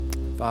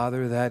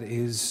Father, that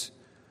is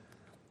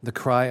the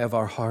cry of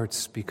our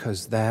hearts,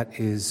 because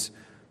that is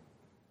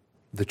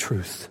the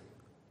truth.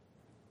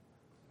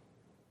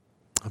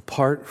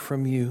 Apart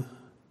from you,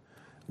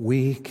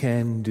 we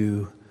can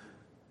do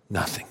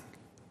nothing.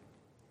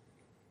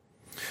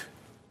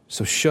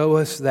 So show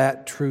us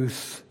that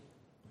truth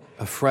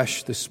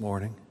afresh this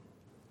morning.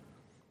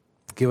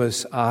 Give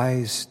us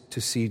eyes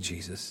to see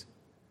Jesus,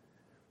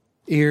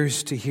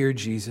 ears to hear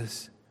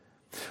Jesus,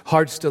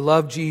 hearts to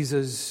love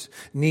Jesus,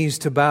 knees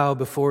to bow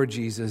before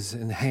Jesus,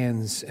 and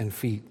hands and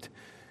feet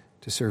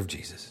to serve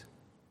Jesus.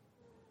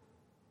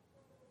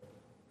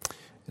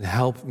 And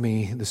help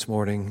me this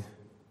morning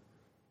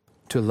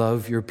to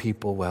love your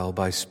people well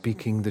by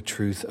speaking the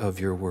truth of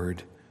your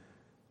word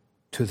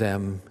to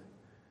them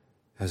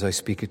as I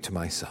speak it to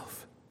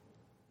myself.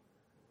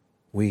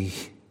 We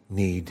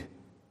need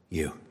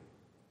you.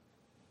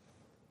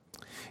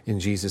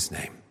 In Jesus'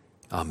 name,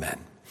 amen.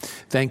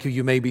 Thank you.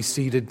 You may be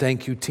seated.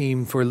 Thank you,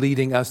 team, for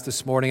leading us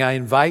this morning. I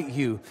invite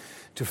you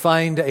to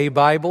find a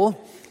Bible.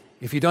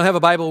 If you don't have a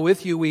Bible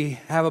with you, we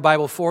have a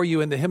Bible for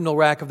you in the hymnal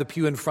rack of the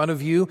pew in front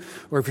of you.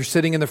 Or if you're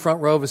sitting in the front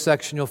row of a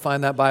section, you'll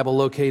find that Bible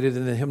located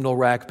in the hymnal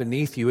rack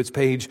beneath you. It's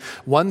page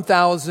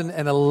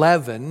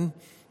 1011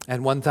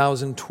 and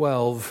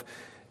 1012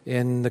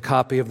 in the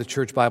copy of the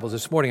church Bibles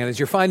this morning. And as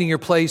you're finding your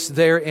place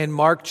there in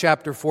Mark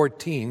chapter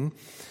 14,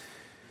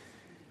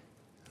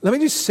 let me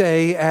just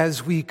say,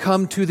 as we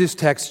come to this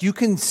text, you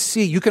can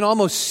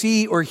almost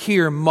see or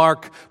hear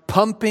Mark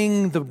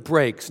pumping the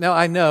brakes. Now,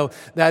 I know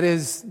that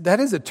is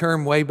a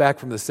term way back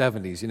from the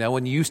 70s,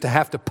 when you used to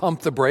have to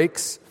pump the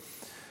brakes.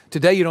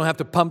 Today, you don't have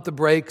to pump the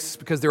brakes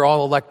because they're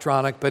all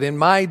electronic. But in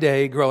my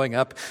day, growing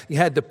up, you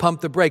had to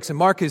pump the brakes. And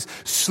Mark is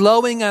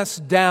slowing us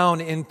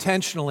down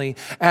intentionally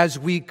as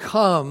we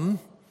come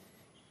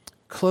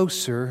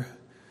closer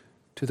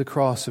to the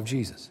cross of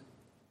Jesus.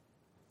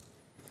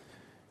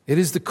 It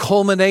is the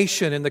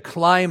culmination and the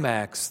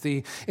climax,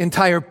 the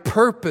entire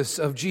purpose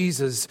of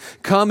Jesus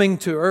coming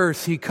to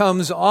earth. He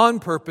comes on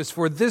purpose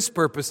for this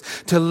purpose,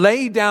 to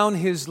lay down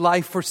his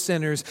life for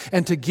sinners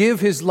and to give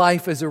his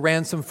life as a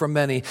ransom for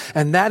many.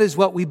 And that is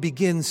what we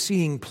begin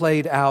seeing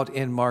played out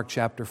in Mark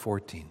chapter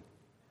 14.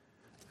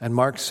 And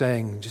Mark's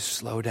saying, just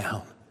slow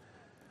down.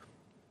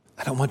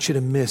 I don't want you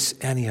to miss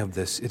any of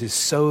this. It is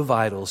so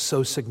vital,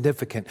 so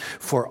significant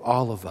for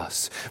all of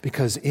us.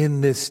 Because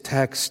in this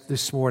text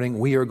this morning,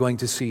 we are going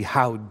to see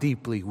how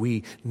deeply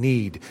we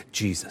need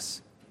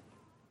Jesus.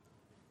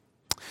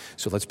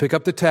 So let's pick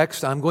up the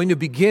text. I'm going to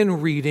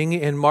begin reading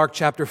in Mark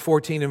chapter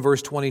 14 and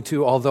verse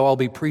 22, although I'll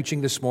be preaching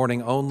this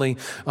morning only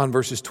on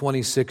verses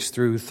 26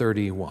 through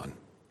 31.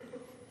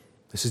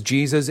 This is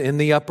Jesus in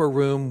the upper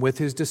room with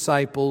his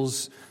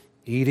disciples,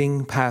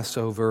 eating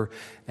Passover,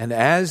 and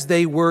as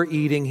they were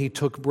eating, he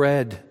took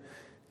bread,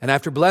 and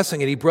after blessing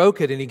it, he broke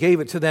it, and he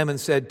gave it to them and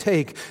said,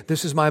 "Take,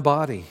 this is my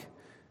body."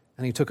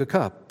 And he took a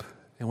cup,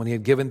 and when he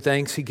had given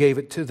thanks, he gave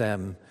it to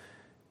them,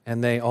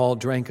 and they all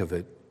drank of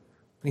it.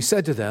 And he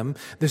said to them,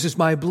 "This is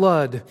my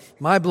blood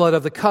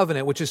of the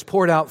covenant, which is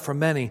poured out for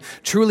many.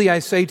 Truly I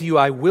say to you,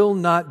 I will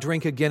not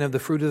drink again of the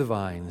fruit of the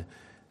vine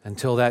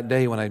until that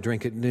day when I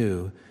drink it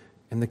new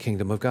in the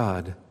kingdom of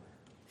God."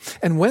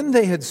 And when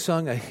they had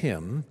sung a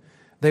hymn,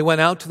 they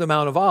went out to the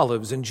Mount of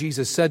Olives, and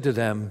Jesus said to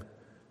them,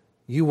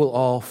 "You will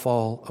all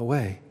fall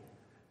away.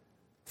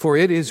 For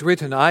it is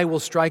written, I will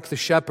strike the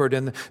shepherd,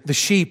 and the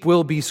sheep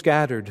will be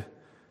scattered.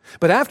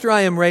 But after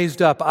I am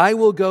raised up, I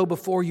will go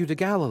before you to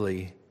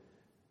Galilee."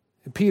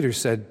 And Peter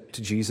said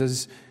to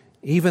Jesus,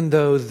 "Even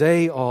though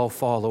they all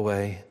fall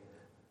away,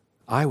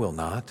 I will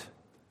not."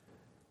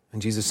 And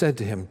Jesus said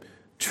to him,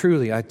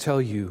 "Truly, I tell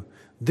you,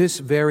 this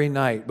very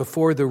night,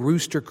 before the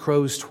rooster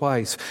crows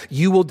twice,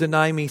 you will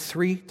deny me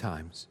 3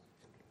 times.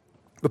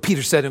 But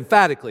Peter said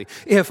emphatically,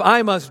 "If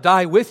I must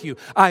die with you,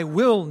 I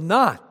will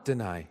not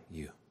deny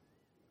you."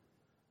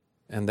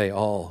 And they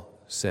all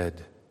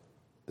said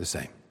the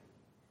same.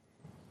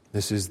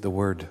 This is the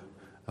word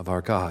of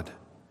our God.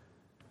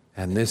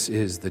 And this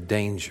is the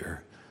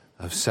danger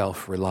of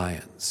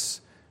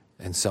self-reliance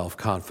and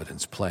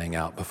self-confidence playing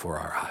out before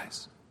our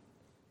eyes.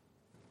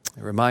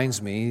 It reminds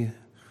me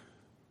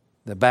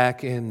that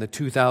back in the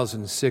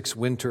 2006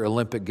 Winter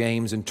Olympic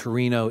Games in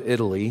Torino,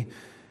 Italy,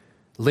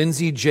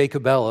 Lindsay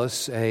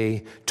Jacobellis,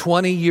 a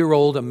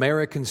 20-year-old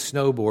American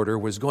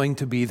snowboarder, was going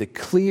to be the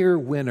clear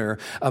winner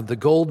of the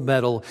gold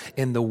medal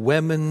in the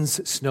women's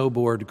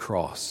snowboard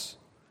cross.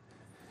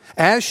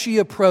 As she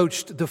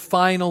approached the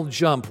final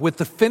jump with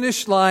the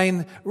finish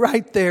line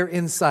right there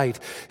in sight,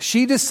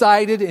 she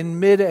decided in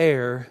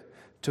midair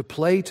to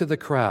play to the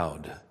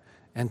crowd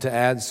and to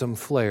add some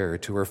flair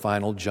to her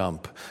final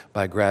jump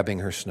by grabbing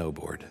her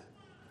snowboard.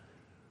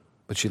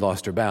 But she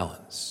lost her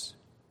balance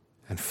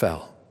and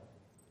fell.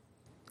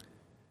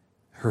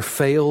 Her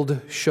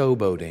failed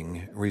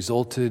showboating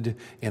resulted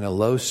in a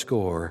low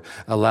score,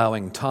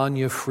 allowing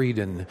Tanja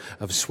Frieden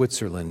of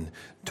Switzerland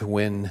to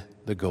win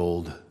the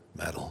gold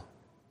medal.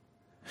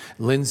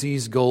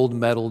 Lindsay's gold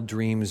medal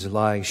dreams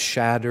lie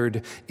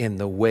shattered in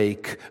the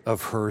wake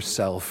of her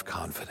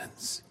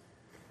self-confidence.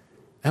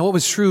 And what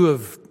was true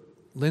of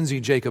Lindsay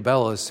Jacob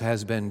Ellis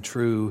has been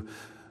true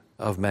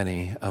of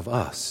many of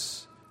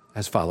us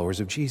as followers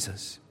of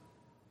Jesus.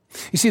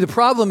 You see, the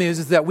problem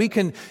is that we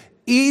can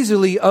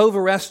easily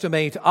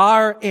overestimate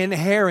our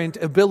inherent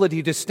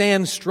ability to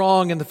stand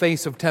strong in the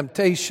face of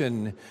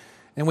temptation,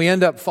 and we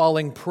end up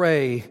falling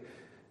prey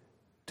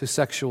to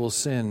sexual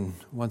sin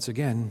once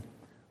again.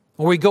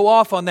 Or we go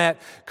off on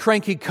that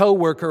cranky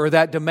coworker or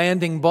that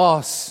demanding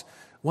boss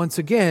once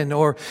again,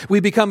 or we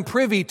become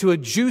privy to a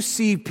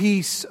juicy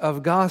piece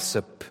of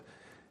gossip,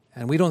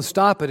 and we don't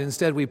stop it.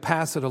 Instead, we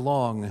pass it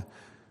along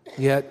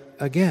yet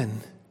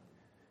again.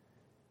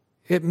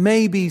 It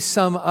may be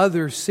some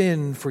other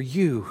sin for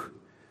you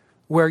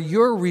where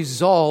your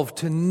resolve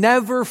to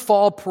never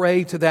fall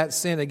prey to that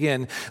sin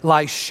again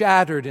lies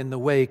shattered in the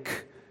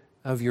wake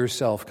of your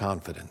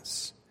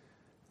self-confidence.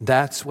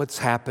 That's what's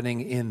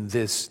happening in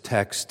this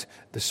text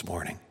this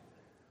morning,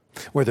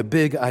 where the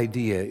big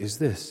idea is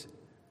this.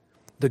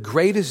 The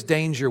greatest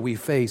danger we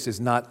face is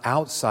not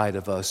outside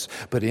of us,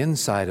 but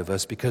inside of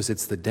us, because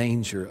it's the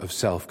danger of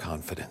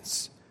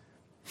self-confidence.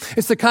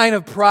 It's the kind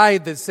of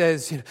pride that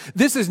says,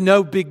 this is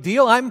no big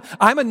deal.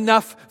 I'm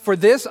enough for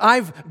this.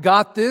 I've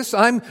got this.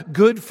 I'm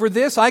good for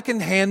this. I can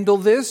handle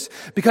this.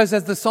 Because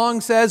as the song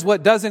says,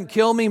 what doesn't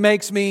kill me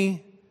makes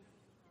me...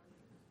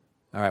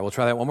 All right, we'll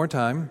try that one more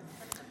time.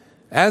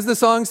 As the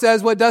song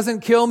says, what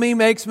doesn't kill me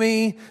makes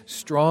me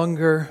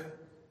stronger.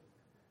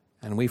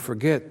 And we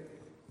forget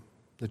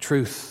the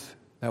truth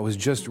that was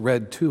just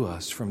read to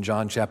us from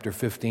John chapter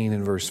 15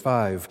 and verse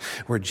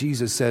 5, where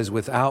Jesus says,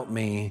 without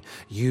me,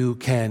 you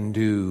can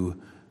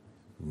do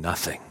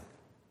nothing.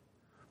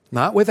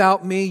 Not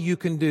without me, you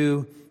can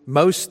do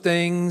most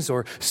things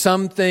or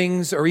some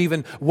things or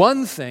even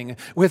one thing.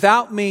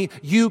 Without me,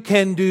 you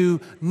can do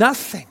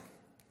nothing.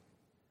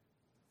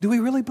 Do we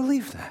really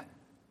believe that?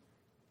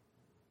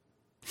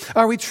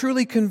 Are we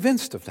truly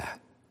convinced of that?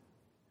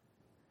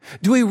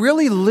 Do we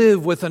really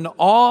live with an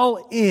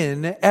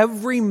all-in,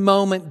 every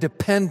moment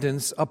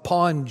dependence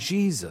upon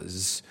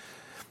Jesus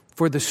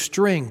for the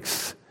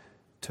strength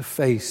to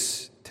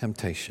face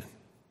temptation?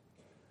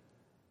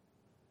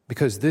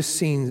 Because this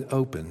scene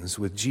opens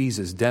with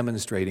Jesus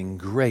demonstrating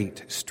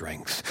great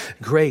strength,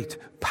 great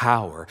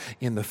power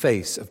in the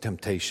face of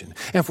temptation.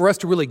 And for us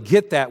to really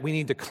get that, we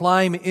need to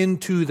climb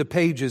into the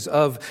pages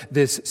of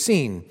this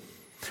scene.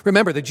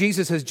 Remember that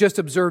Jesus has just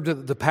observed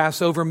the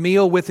Passover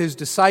meal with his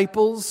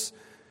disciples.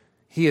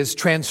 He has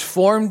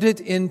transformed it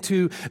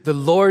into the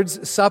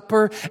Lord's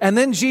Supper. And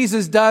then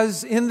Jesus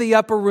does in the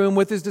upper room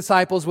with his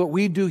disciples what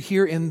we do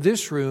here in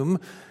this room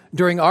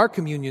during our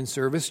communion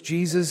service.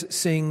 Jesus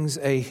sings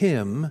a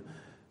hymn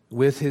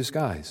with his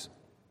guys.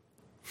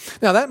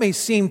 Now that may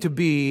seem to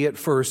be at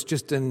first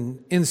just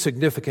an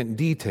insignificant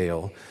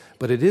detail,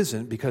 but it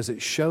isn't, because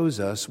it shows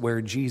us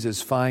where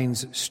Jesus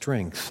finds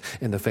strength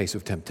in the face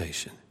of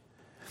temptation.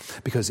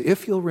 Because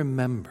if you'll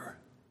remember,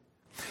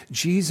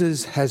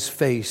 Jesus has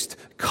faced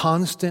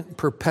constant,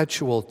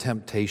 perpetual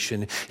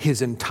temptation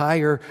his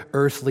entire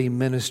earthly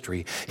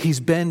ministry. He's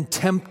been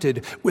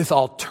tempted with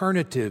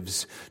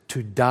alternatives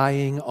to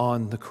dying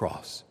on the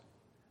cross.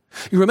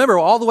 You remember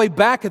all the way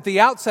back at the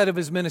outset of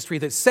his ministry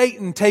that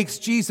Satan takes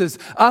Jesus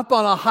up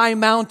on a high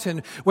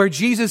mountain where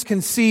Jesus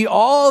can see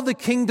all the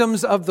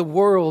kingdoms of the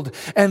world.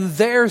 And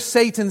there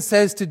Satan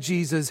says to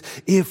Jesus,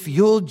 if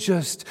you'll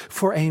just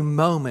for a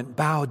moment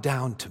bow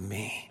down to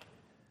me,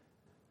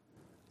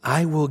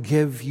 I will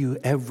give you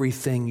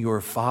everything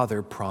your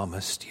father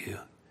promised you,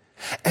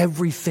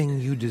 everything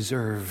you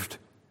deserved,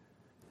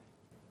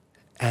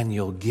 and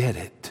you'll get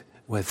it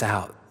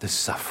without the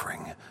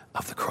suffering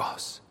of the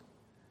cross.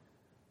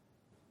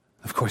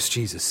 Of course,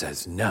 Jesus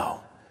says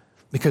no,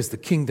 because the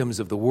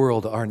kingdoms of the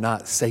world are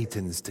not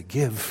Satan's to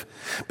give.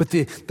 But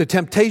the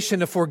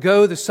temptation to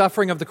forego the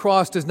suffering of the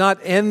cross does not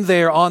end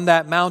there on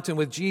that mountain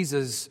with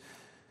Jesus.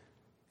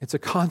 It's a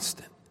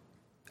constant,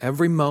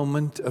 every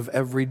moment of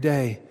every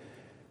day.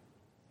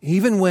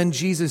 Even when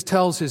Jesus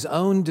tells his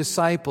own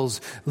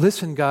disciples,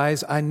 listen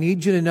guys, I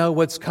need you to know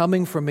what's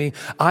coming for me.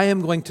 I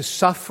am going to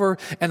suffer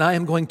and I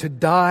am going to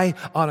die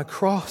on a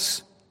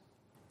cross.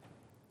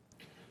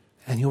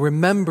 And you'll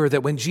remember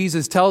that when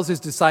Jesus tells his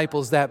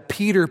disciples that,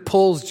 Peter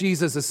pulls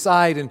Jesus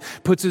aside and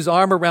puts his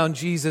arm around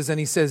Jesus and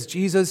he says,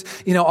 Jesus,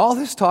 all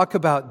this talk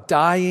about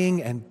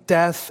dying and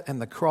death and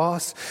the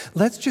cross,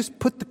 let's just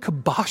put the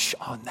kibosh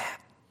on that.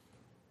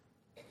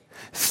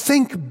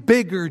 Think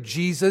bigger,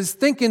 Jesus.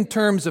 Think in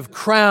terms of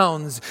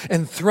crowns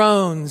and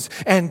thrones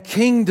and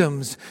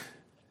kingdoms.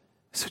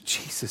 So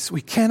Jesus,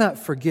 we cannot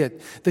forget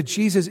that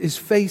Jesus is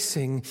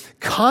facing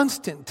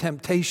constant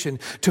temptation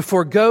to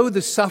forego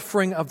the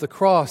suffering of the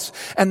cross.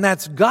 And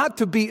that's got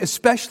to be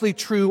especially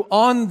true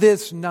on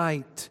this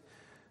night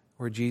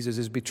where Jesus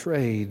is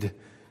betrayed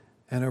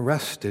and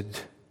arrested.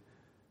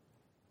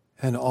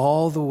 And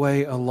all the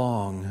way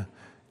along,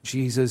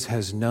 Jesus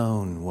has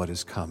known what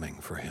is coming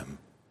for him.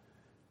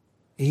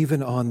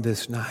 Even on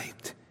this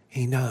night,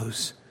 he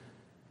knows.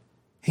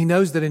 He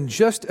knows that in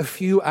just a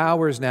few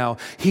hours now,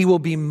 he will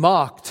be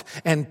mocked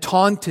and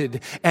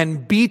taunted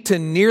and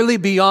beaten nearly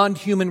beyond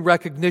human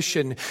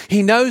recognition.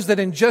 He knows that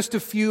in just a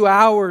few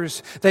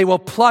hours, they will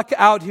pluck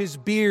out his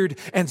beard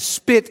and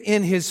spit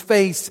in his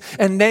face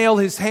and nail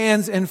his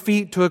hands and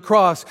feet to a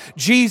cross.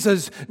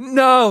 Jesus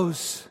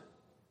knows.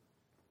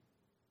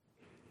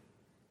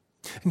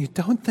 And you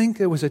don't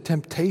think it was a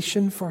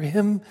temptation for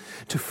him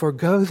to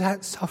forego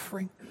that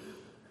suffering?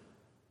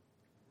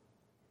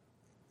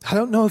 I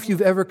don't know if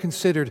you've ever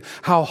considered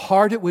how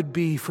hard it would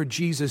be for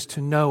Jesus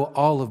to know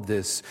all of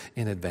this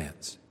in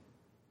advance.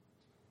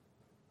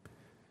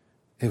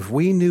 If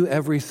we knew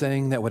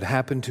everything that would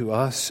happen to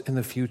us in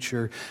the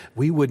future,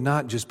 we would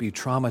not just be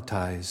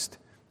traumatized,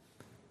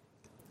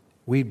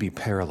 we'd be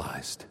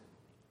paralyzed.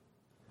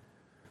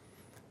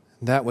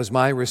 That was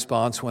my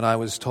response when I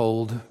was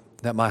told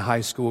that my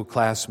high school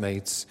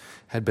classmates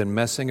had been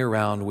messing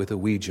around with a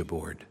Ouija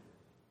board.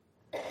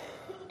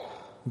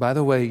 By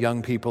the way,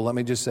 young people, let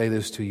me just say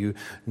this to you.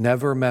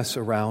 Never mess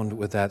around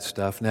with that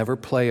stuff. Never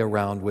play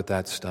around with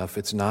that stuff.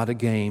 It's not a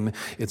game.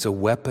 It's a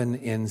weapon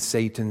in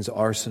Satan's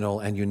arsenal,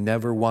 and you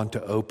never want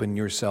to open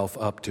yourself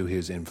up to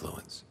his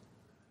influence.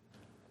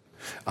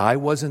 I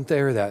wasn't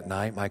there that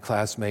night. My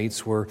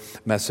classmates were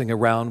messing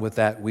around with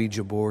that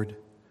Ouija board.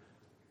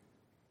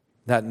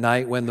 That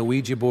night when the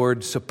Ouija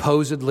board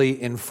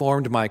supposedly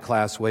informed my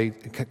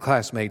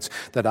classmates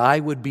that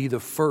I would be the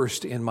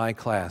first in my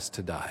class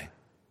to die.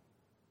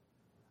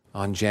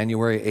 On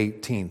January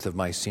 18th of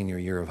my senior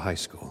year of high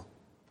school.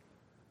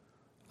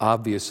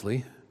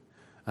 Obviously,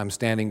 I'm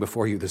standing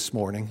before you this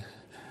morning,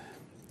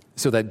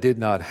 so that did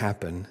not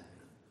happen.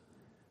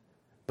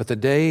 But the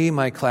day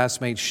my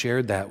classmates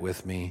shared that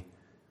with me,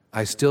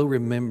 I still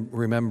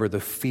remember the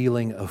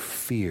feeling of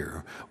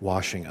fear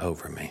washing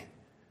over me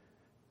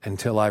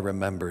until I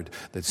remembered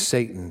that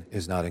Satan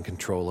is not in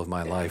control of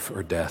my life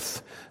or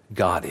death.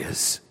 God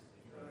is.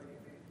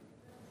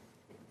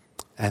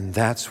 And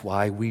that's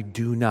why we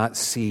do not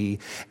see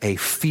a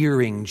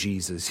fearing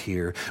Jesus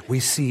here. We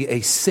see a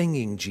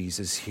singing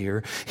Jesus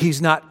here.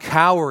 He's not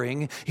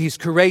cowering, he's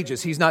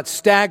courageous. He's not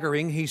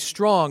staggering, he's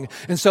strong.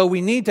 And so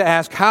we need to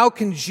ask, how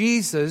can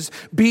Jesus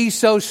be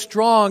so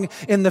strong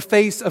in the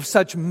face of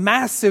such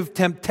massive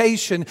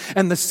temptation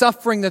and the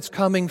suffering that's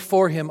coming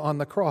for him on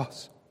the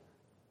cross?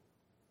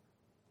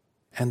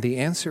 And the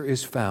answer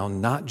is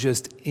found not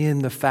just in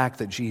the fact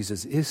that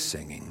Jesus is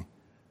singing,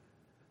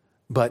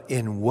 but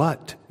in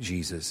what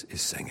Jesus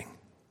is singing.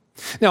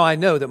 Now, I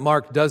know that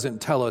Mark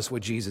doesn't tell us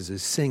what Jesus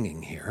is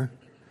singing here,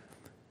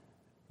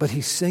 but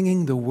he's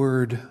singing the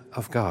Word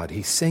of God.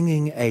 He's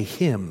singing a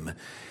hymn.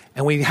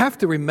 And we have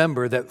to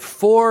remember that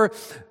for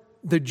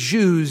the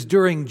Jews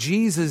during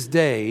Jesus'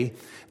 day,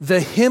 the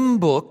hymn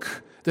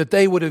book that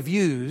they would have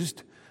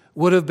used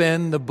would have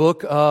been the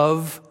book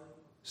of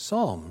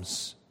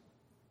Psalms.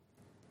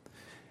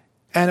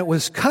 And it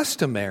was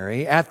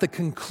customary at the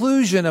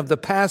conclusion of the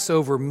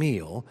Passover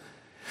meal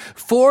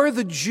for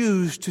the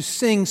Jews to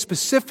sing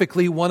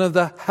specifically one of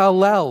the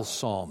Hallel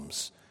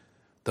Psalms.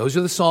 Those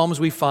are the Psalms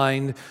we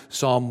find,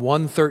 Psalm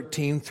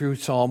 113 through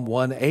Psalm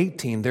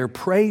 118. They're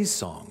praise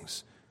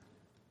songs.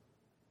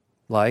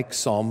 Like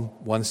Psalm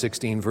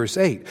 116 verse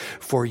 8.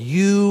 For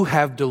you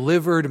have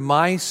delivered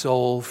my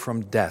soul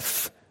from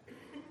death.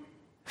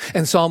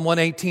 And Psalm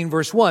 118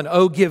 verse 1.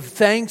 Oh, give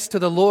thanks to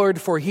the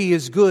Lord, for he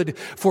is good,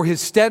 for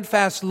his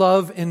steadfast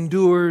love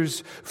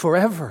endures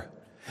forever.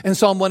 And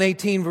Psalm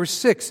 118 verse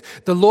 6,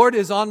 the Lord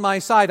is on my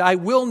side. I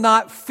will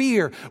not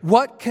fear.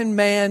 What can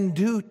man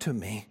do to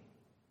me?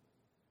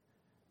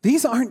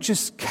 These aren't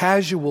just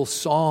casual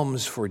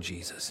psalms for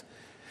Jesus.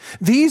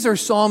 These are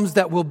psalms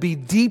that will be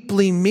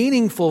deeply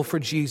meaningful for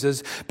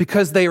Jesus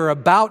because they are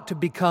about to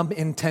become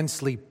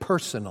intensely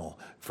personal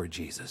for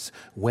Jesus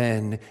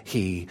when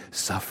he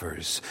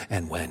suffers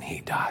and when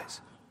he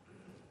dies.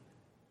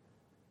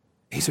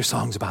 These are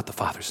songs about the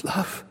Father's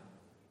love.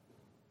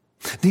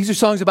 These are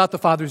songs about the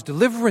Father's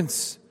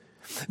deliverance.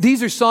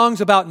 These are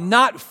songs about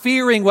not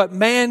fearing what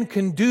man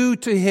can do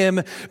to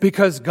him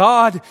because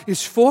God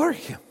is for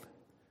him.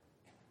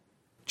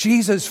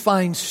 Jesus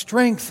finds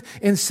strength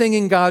in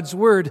singing God's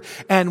word.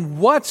 And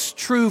what's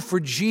true for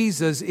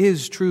Jesus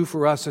is true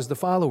for us as the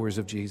followers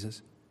of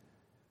Jesus.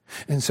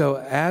 And so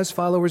as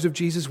followers of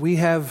Jesus, we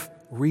have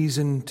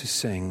reason to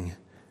sing.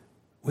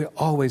 We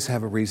always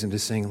have a reason to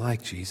sing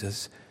like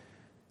Jesus.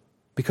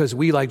 Because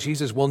we, like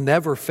Jesus, will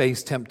never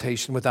face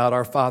temptation without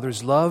our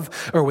Father's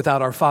love or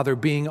without our Father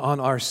being on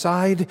our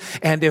side.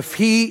 And if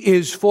he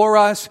is for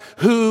us,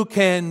 who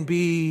can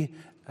be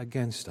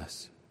against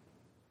us?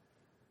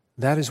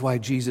 That is why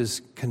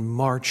Jesus can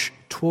march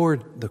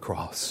toward the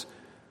cross.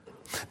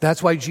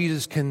 That's why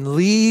Jesus can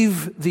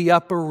leave the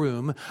upper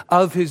room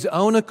of his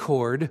own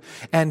accord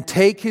and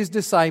take his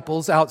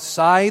disciples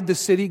outside the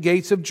city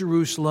gates of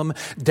Jerusalem,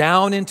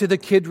 down into the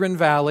Kidron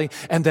Valley,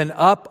 and then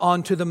up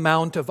onto the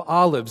Mount of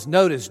Olives.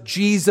 Notice,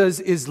 Jesus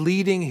is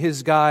leading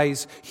his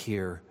guys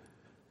here,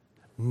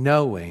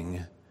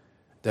 knowing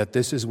that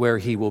this is where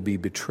he will be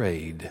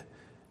betrayed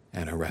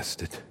and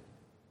arrested.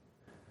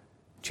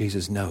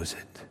 Jesus knows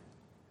it.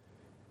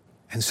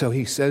 And so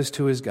he says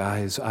to his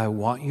guys, I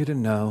want you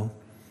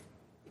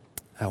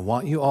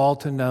all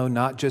to know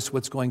not just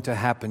what's going to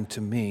happen to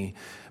me,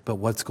 but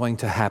what's going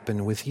to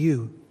happen with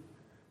you.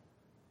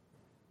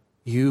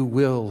 You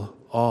will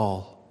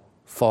all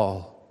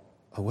fall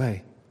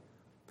away.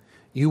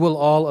 You will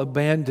all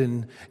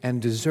abandon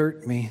and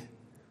desert me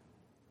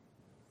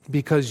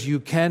because you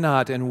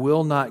cannot and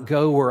will not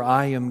go where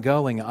I am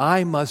going.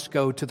 I must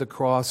go to the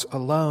cross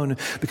alone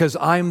because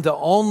I'm the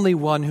only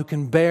one who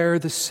can bear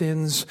the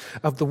sins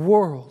of the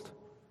world.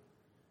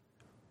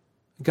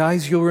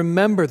 Guys, you'll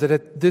remember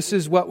that this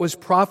is what was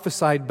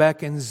prophesied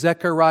back in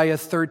Zechariah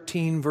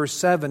 13, verse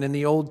 7 in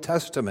the Old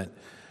Testament,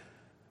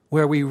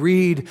 where we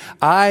read,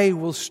 I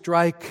will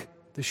strike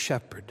the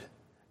shepherd,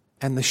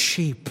 and the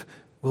sheep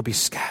will be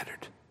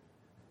scattered.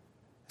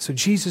 So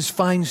Jesus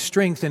finds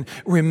strength in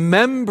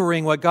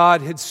remembering what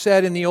God had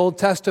said in the Old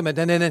Testament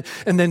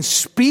and then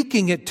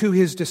speaking it to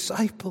his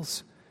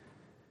disciples.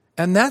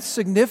 And that's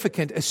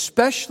significant,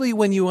 especially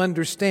when you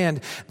understand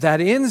that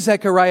in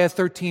Zechariah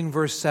 13,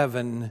 verse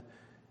 7,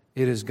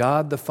 it is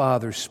God the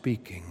Father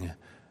speaking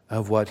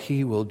of what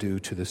he will do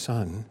to the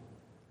Son.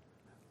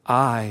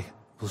 I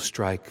will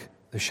strike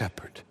the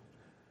shepherd.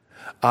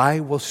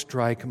 I will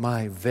strike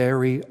my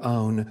very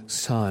own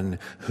Son,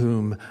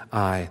 whom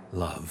I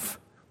love.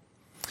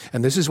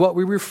 And this is what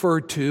we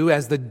refer to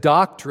as the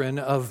doctrine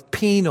of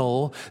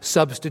penal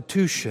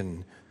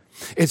substitution.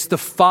 It's the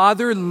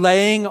Father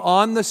laying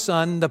on the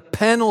Son the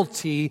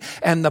penalty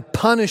and the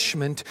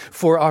punishment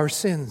for our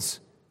sins.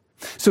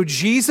 So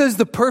Jesus,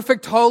 the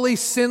perfect, holy,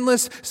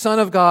 sinless Son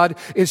of God,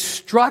 is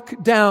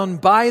struck down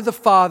by the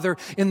Father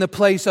in the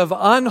place of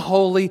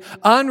unholy,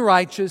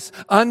 unrighteous,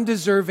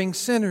 undeserving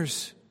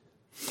sinners.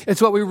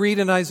 It's what we read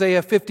in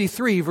Isaiah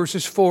 53,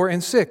 verses 4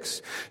 and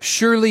 6.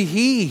 Surely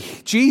he,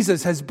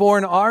 Jesus, has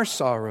borne our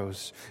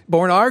sorrows,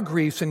 borne our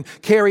griefs, and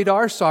carried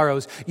our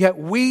sorrows. Yet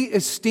we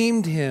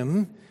esteemed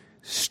him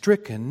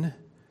stricken,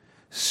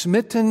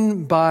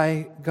 smitten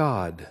by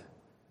God,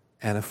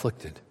 and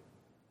afflicted.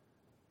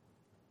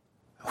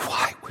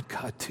 Why would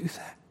God do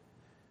that?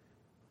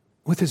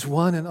 With his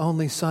one and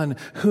only Son,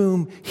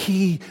 whom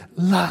he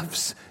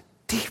loves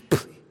deeply.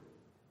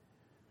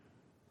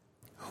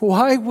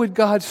 Why would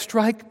God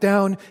strike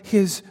down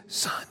his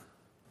Son?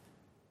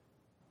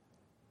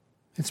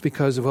 It's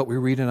because of what we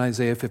read in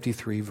Isaiah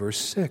 53, verse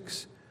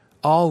 6.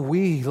 All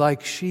we,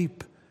 like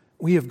sheep,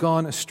 we have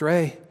gone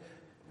astray.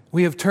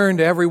 We have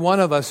turned every one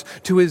of us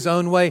to his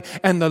own way.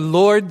 And the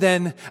Lord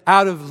then,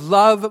 out of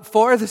love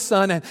for the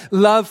Son and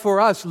love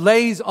for us,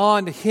 lays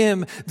on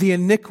him the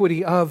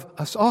iniquity of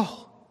us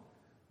all.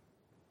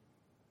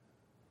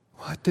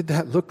 What did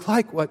that look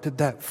like? What did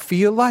that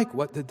feel like?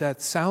 What did that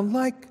sound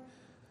like?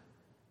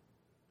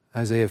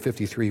 Isaiah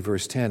 53,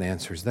 verse 10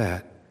 answers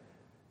that.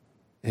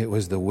 It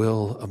was the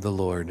will of the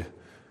Lord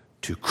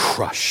to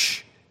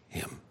crush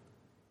him.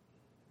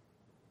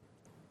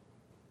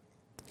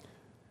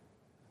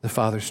 The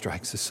Father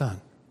strikes the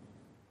Son,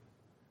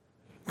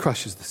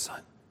 crushes the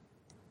Son,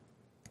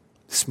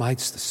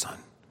 smites the Son,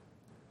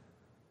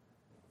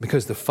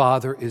 because the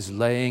Father is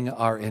laying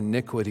our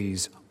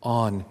iniquities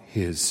on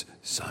his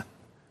Son.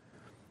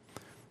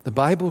 The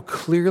Bible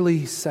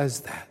clearly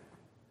says that.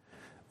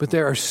 But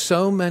there are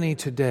so many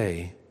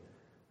today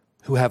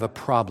who have a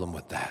problem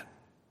with that.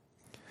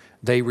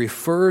 They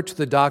refer to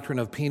the doctrine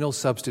of penal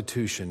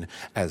substitution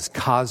as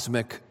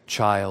cosmic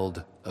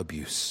child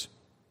abuse.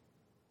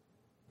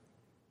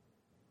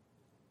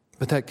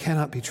 But that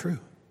cannot be true.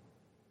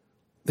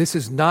 This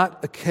is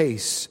not a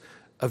case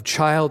of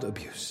child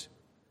abuse.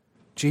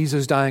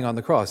 Jesus dying on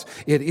the cross.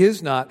 It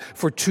is not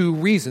for two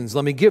reasons.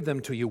 Let me give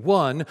them to you.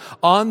 One,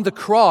 on the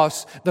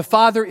cross, the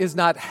Father is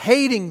not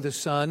hating the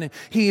Son.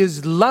 He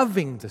is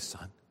loving the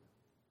Son.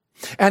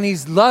 And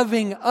he's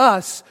loving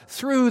us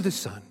through the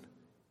Son.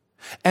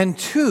 And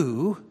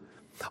two,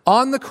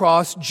 on the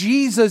cross,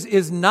 Jesus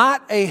is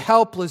not a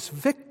helpless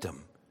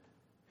victim.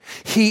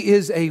 He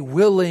is a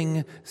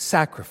willing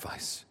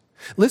sacrifice.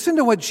 Listen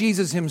to what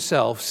Jesus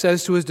himself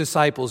says to his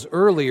disciples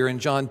earlier in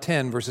John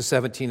 10, verses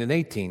 17 and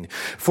 18.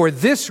 For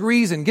this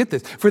reason, get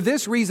this, for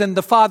this reason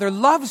the Father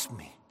loves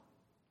me.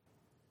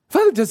 The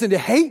Father doesn't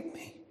hate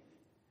me.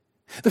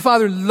 The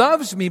Father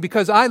loves me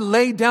because I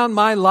lay down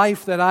my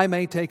life that I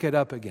may take it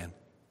up again.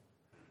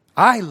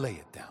 I lay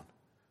it down.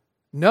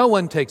 No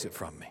one takes it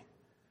from me.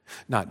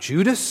 Not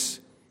Judas,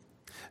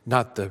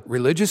 not the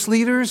religious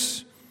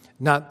leaders,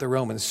 not the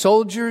Roman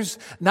soldiers,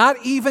 not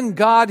even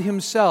God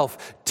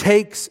himself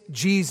takes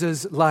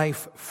Jesus'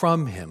 life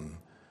from him.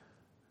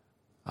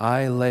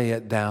 I lay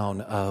it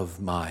down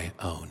of my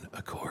own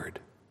accord.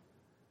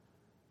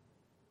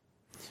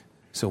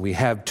 So we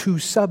have two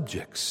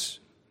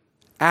subjects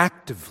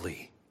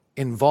actively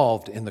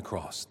involved in the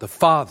cross. The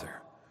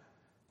Father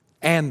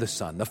and the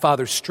Son. The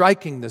Father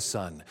striking the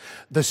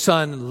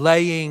Son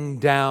laying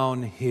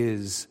down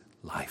his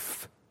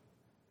life.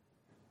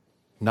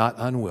 Not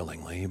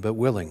unwillingly, but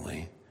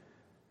willingly.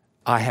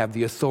 I have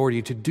the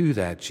authority to do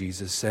that,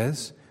 Jesus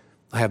says.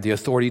 I have the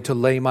authority to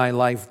lay my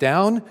life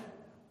down,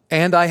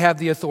 and I have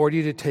the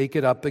authority to take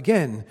it up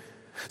again.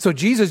 So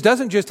Jesus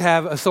doesn't just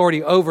have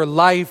authority over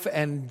life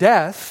and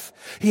death.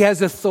 He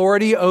has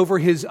authority over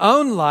his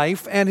own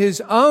life and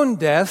his own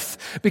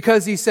death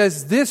because he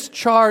says, this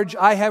charge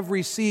I have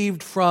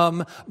received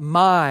from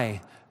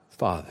my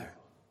Father.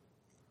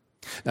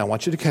 Now I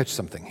want you to catch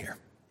something here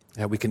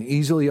that we can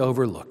easily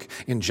overlook.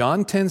 In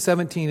John 10,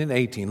 17 and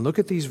 18, look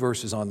at these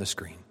verses on the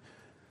screen.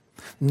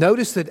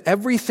 Notice that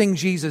everything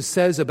Jesus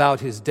says about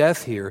his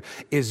death here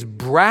is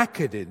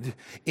bracketed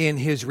in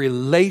his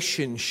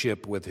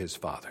relationship with his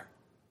Father.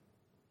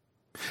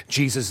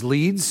 Jesus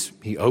leads,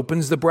 he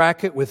opens the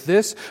bracket with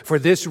this, for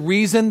this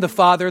reason the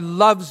Father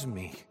loves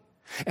me.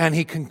 And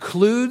he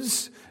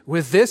concludes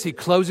with this, he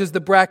closes the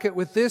bracket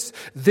with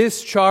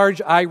this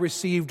charge I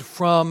received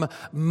from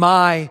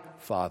my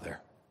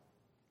Father.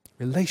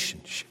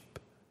 Relationship.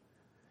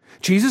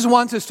 Jesus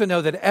wants us to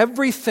know that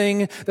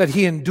everything that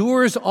he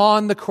endures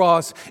on the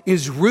cross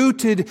is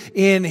rooted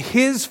in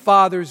his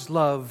Father's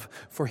love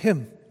for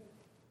him,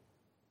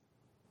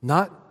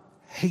 not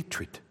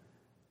hatred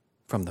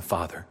from the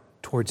Father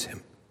towards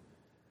him.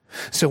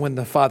 So when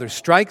the Father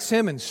strikes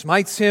him and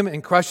smites him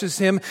and crushes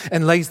him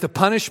and lays the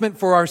punishment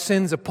for our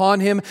sins upon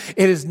him,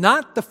 it is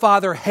not the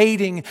Father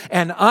hating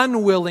an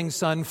unwilling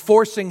Son,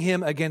 forcing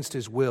him against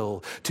his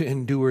will to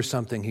endure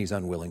something he's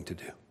unwilling to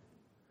do.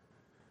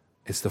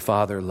 It's the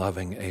Father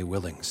loving a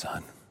willing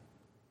Son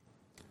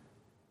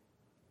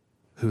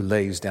who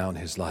lays down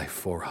his life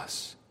for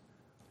us,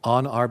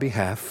 on our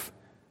behalf,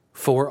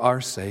 for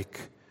our sake,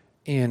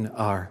 in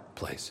our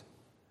place.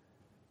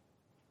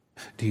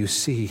 Do you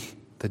see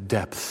the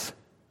depth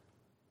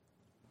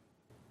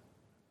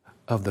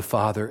of the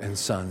Father and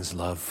Son's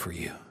love for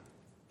you?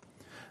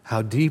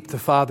 How deep the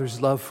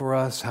Father's love for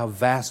us, how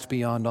vast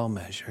beyond all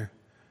measure.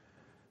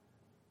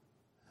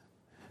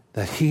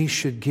 That he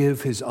should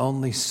give his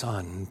only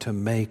Son to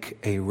make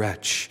a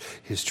wretch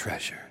his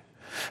treasure.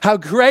 How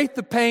great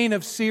the pain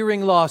of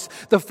searing loss.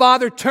 The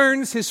Father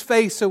turns his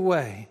face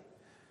away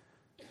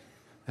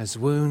as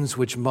wounds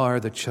which mar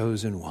the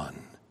chosen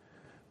one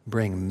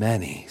bring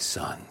many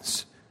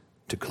sons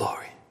to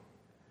glory.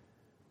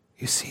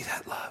 You see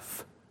that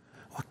love?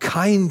 What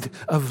kind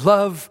of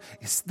love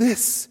is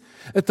this?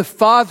 That the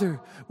Father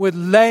would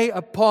lay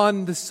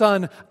upon the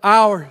Son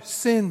our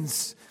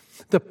sins,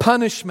 the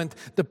punishment,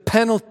 the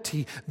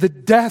penalty, the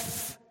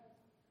death.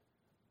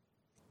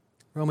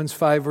 Romans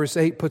 5 verse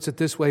 8 puts it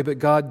this way, but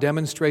God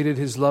demonstrated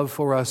his love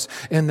for us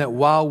in that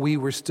while we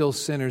were still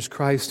sinners,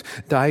 Christ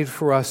died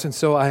for us. And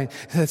so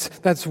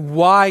that's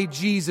why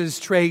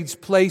Jesus trades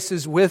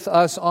places with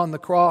us on the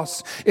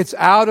cross. It's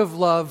out of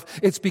love.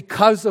 It's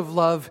because of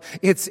love.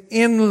 It's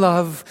in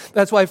love.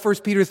 That's why 1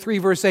 Peter 3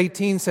 verse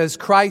 18 says,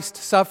 Christ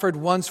suffered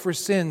once for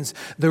sins,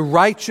 the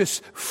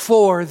righteous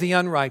for the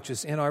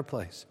unrighteous in our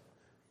place.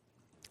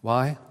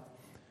 Why?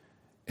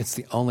 It's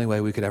the only way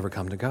we could ever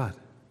come to God.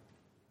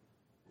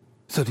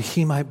 So that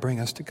he might bring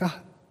us to God.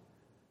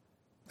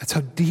 That's how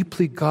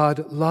deeply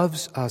God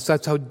loves us.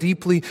 That's how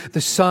deeply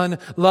the Son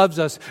loves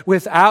us.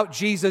 Without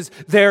Jesus,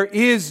 there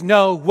is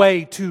no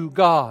way to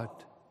God.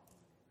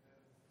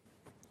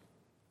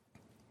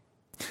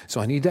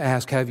 So I need to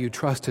ask, have you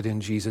trusted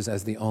in Jesus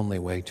as the only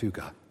way to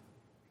God?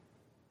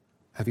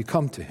 Have you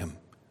come to him?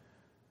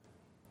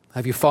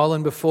 Have you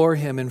fallen before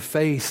him in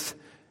faith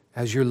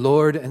as your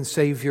Lord and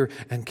Savior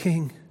and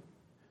King?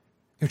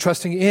 You're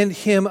trusting in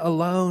him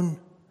alone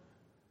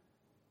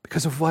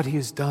because of what he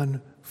has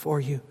done for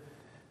you.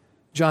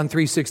 John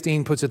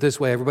 3:16 puts it this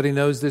way. Everybody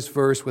knows this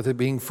verse. With it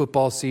being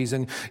football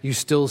season, you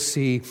still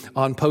see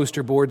on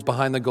poster boards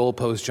behind the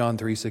goalpost John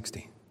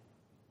 3:16.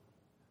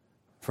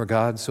 For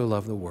God so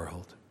loved the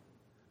world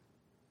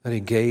that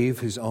he gave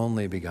his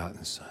only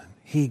begotten Son.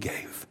 He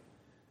gave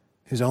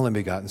his only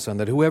begotten Son,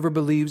 that whoever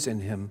believes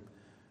in him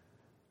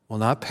will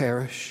not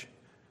perish,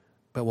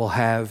 but will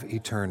have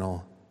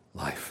eternal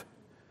life.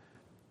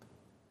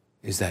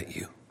 Is that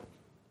you?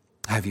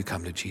 Have you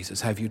come to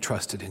Jesus? Have you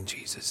trusted in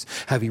Jesus?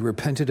 Have you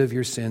repented of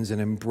your sins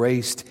and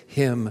embraced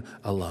him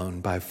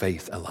alone by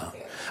faith alone?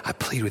 I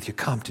plead with you,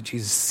 come to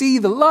Jesus. See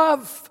the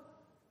love.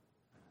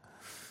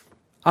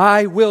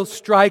 I will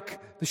strike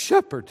the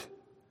shepherd,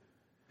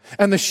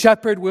 and the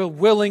shepherd will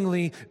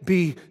willingly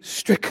be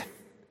stricken.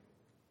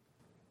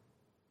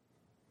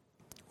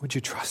 Would you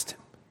trust him?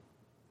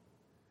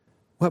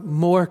 What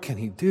more can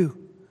he do?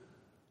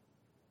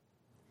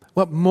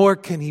 What more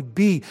can he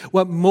be?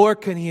 What more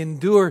can he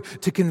endure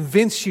to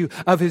convince you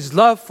of his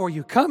love for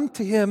you? Come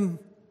to him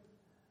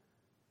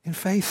in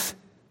faith.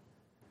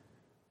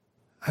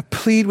 I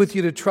plead with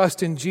you to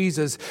trust in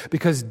Jesus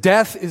because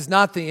death is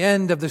not the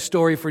end of the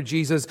story for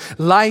Jesus.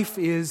 Life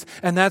is,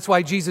 and that's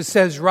why Jesus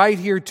says right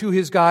here to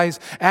his guys,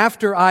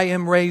 after I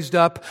am raised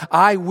up,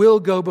 I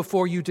will go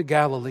before you to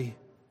Galilee.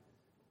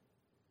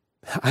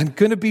 I'm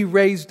going to be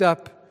raised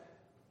up.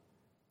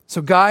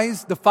 So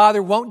guys, the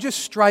Father won't just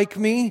strike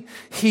me.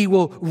 He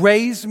will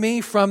raise me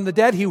from the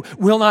dead. He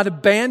will not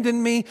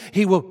abandon me.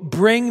 He will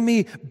bring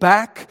me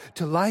back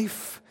to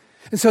life.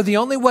 And so the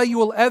only way you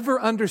will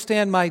ever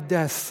understand my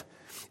death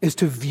is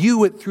to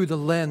view it through the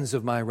lens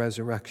of my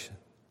resurrection.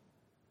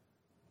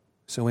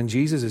 So when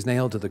Jesus is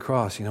nailed to the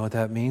cross, you know what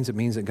that means? It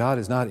means that God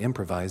is not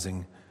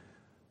improvising.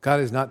 God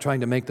is not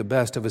trying to make the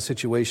best of a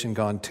situation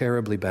gone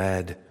terribly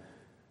bad.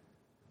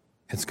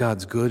 It's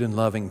God's good and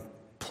loving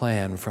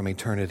plan from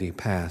eternity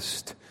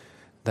past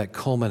that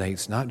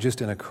culminates not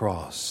just in a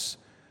cross,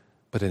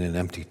 but in an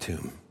empty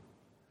tomb.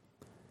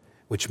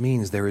 Which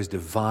means there is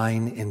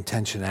divine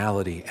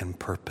intentionality and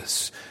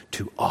purpose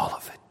to all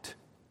of it.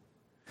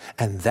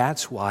 And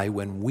that's why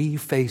when we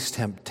face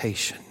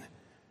temptation,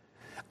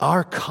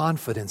 our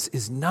confidence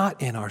is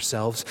not in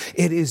ourselves.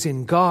 It is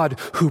in God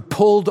who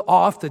pulled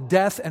off the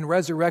death and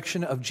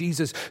resurrection of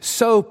Jesus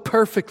so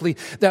perfectly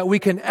that we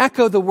can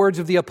echo the words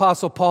of the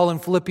Apostle Paul in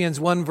Philippians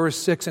 1 verse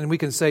 6, and we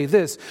can say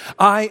this,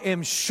 I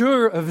am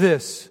sure of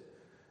this.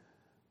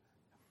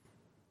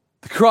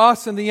 The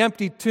cross and the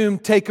empty tomb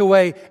take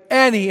away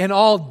any and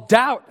all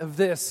doubt of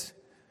this.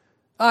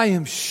 I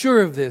am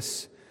sure of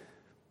this,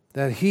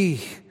 that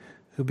He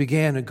who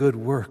began a good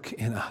work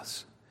in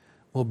us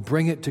will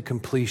bring it to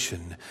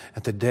completion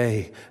at the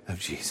day of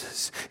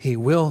Jesus. He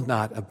will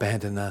not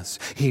abandon us.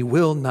 He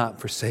will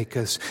not forsake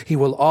us. He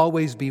will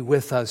always be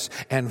with us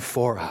and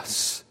for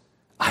us.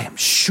 I am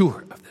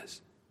sure of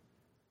this.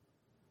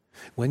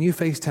 When you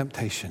face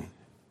temptation,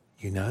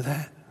 you know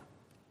that?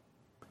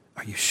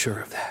 Are you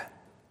sure of that?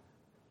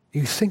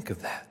 You think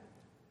of that?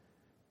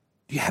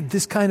 You have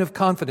this kind of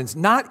confidence,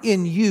 not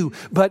in you,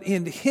 but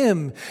in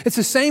Him. It's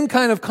the same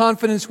kind of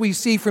confidence we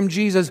see from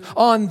Jesus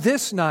on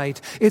this night.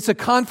 It's a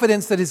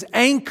confidence that is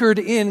anchored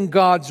in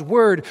God's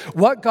Word,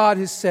 what God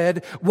has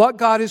said, what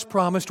God has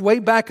promised way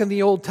back in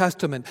the Old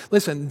Testament.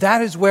 Listen,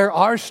 that is where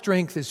our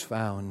strength is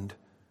found,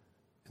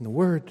 in the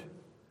Word.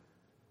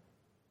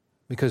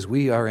 Because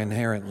we are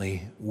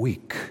inherently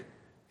weak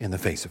in the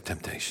face of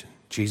temptation.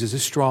 Jesus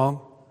is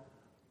strong.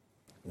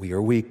 We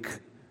are weak.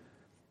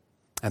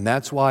 And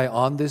that's why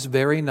on this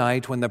very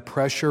night, when the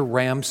pressure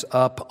ramps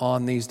up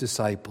on these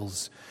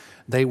disciples,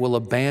 they will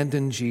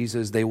abandon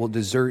Jesus, they will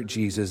desert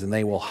Jesus, and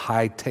they will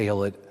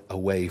hightail it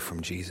away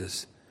from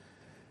Jesus.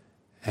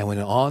 And when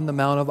on the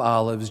Mount of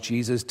Olives,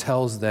 Jesus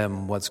tells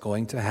them what's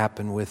going to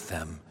happen with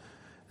them,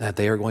 that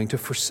they are going to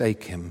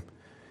forsake Him,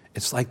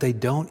 it's like they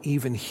don't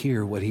even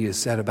hear what He has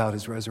said about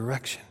His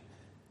resurrection.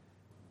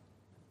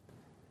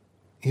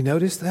 You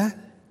notice that?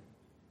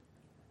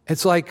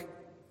 It's like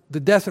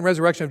the death and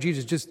resurrection of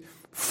Jesus just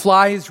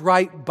flies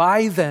right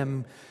by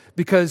them,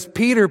 because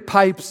Peter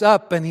pipes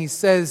up and he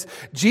says,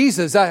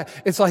 Jesus,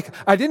 it's like,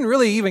 I didn't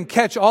really even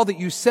catch all that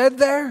you said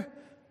there,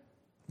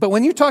 but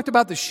when you talked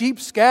about the sheep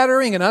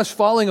scattering and us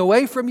falling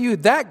away from you,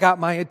 that got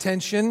my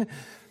attention.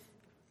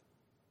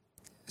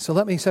 So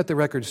let me set the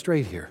record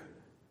straight here.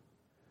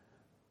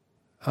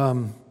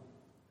 Let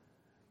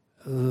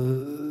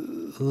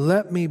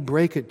me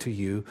break it to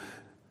you.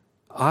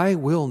 I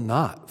will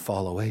not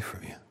fall away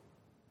from you.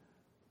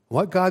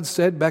 What God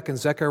said back in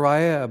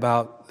Zechariah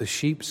about the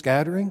sheep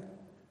scattering,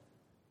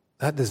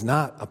 that does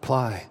not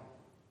apply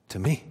to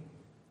me.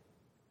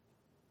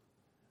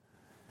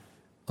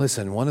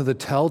 Listen, one of the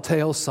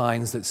telltale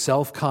signs that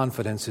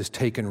self-confidence has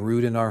taken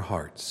root in our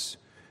hearts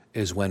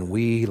is when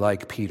we,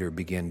 like Peter,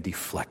 begin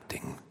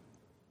deflecting.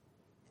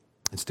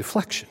 It's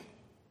deflection.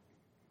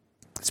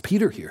 It's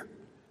Peter here.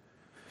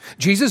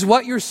 Jesus,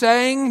 what you're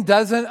saying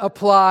doesn't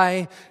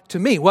apply to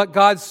me. What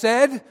God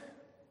said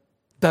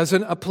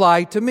doesn't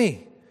apply to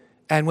me.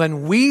 And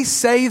when we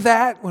say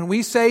that, when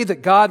we say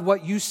that, God,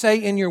 what you say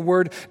in your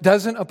word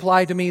doesn't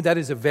apply to me, that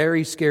is a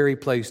very scary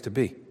place to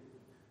be.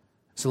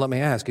 So let me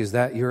ask, is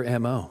that your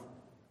MO?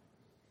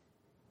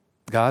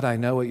 God, I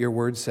know what your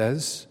word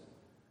says,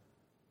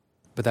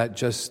 but that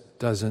just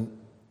doesn't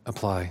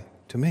apply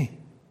to me.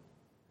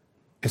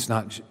 It's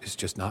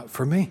just not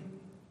for me.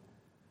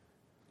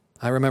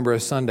 I remember a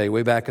Sunday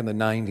way back in the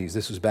 90s.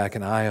 This was back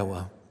in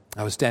Iowa.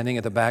 I was standing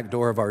at the back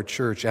door of our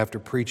church after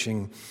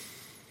preaching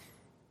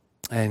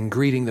and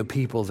greeting the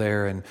people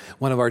there. And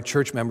one of our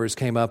church members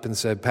came up and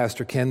said,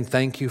 Pastor Ken,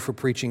 thank you for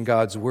preaching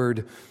God's word.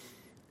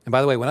 And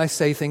by the way, when I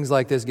say things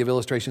like this, give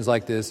illustrations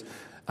like this,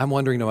 I'm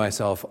wondering to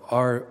myself,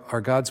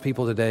 are God's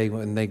people today,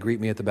 when they greet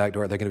me at the back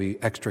door, are they going to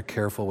be extra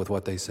careful with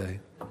what they say?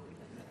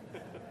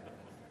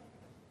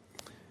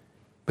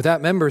 But that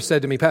member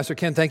said to me, Pastor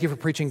Ken, thank you for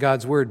preaching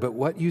God's word, but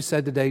what you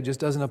said today just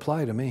doesn't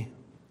apply to me.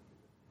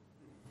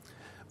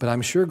 But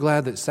I'm sure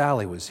glad that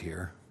Sally was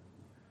here,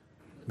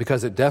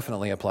 because it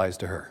definitely applies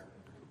to her.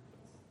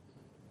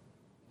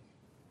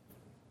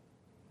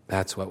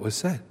 That's what was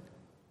said.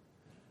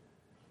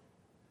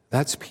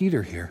 That's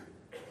Peter here.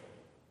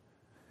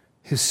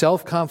 His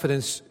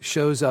self-confidence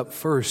shows up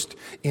first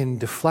in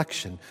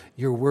deflection.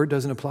 Your word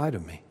doesn't apply to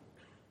me.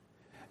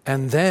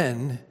 And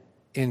then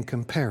in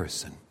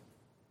comparison.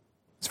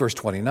 It's verse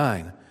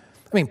 29.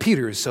 I mean,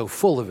 Peter is so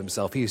full of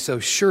himself. He is so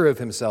sure of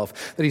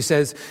himself that he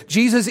says,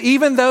 Jesus,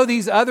 even though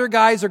these other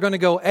guys are going to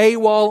go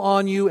AWOL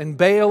on you and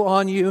bail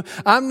on you,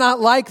 I'm not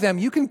like them.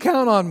 You can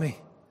count on me.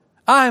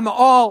 I'm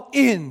all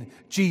in,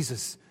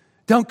 Jesus.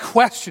 Don't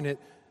question it.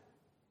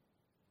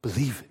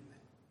 Believe it.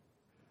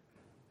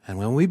 And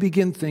when we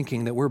begin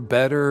thinking that we're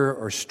better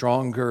or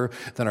stronger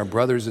than our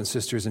brothers and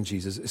sisters in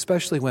Jesus,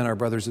 especially when our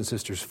brothers and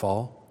sisters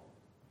fall,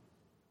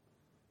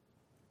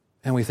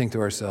 And we think to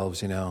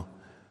ourselves,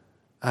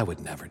 I would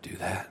never do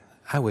that.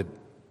 I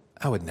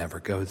would never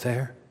go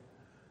there.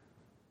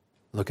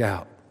 Look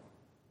out.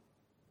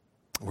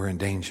 We're in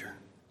danger.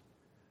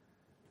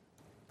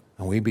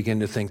 And we begin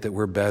to think that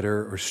we're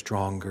better or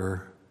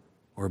stronger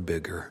or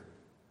bigger,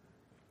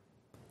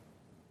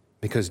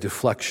 because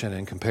deflection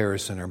and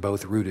comparison are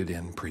both rooted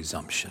in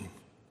presumption.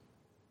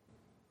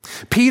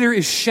 Peter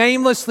is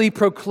shamelessly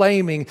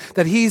proclaiming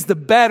that he's the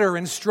better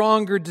and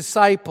stronger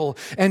disciple.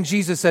 And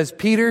Jesus says,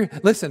 Peter,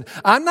 listen,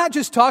 I'm not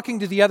just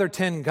talking to the other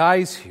 10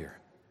 guys here.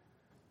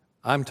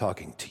 I'm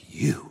talking to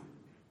you.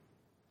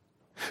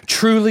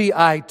 Truly,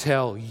 I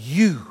tell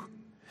you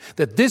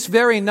that this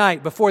very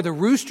night, before the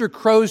rooster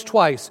crows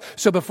twice,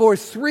 so before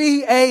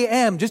 3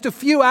 a.m., just a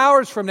few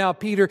hours from now,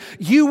 Peter,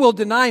 you will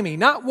deny me,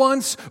 not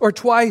once or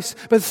twice,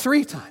 but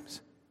 3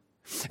 times.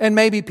 And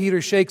maybe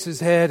Peter shakes his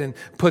head and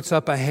puts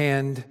up a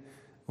hand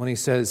when he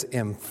says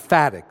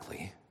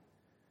emphatically,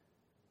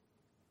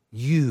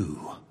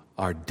 you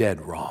are dead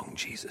wrong,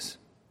 Jesus.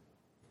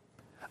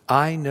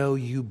 I know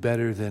you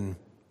better than,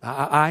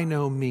 I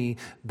know me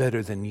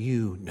better than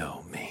you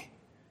know me.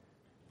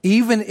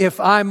 Even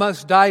if I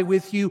must die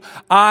with you,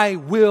 I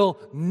will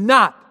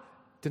not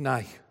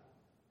deny you.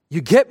 You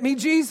get me,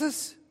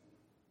 Jesus?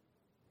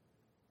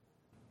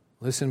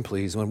 Listen,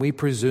 please, when we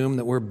presume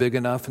that we're big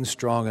enough and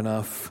strong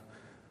enough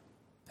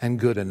and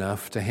good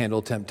enough to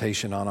handle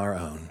temptation on our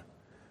own,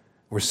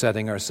 we're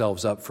setting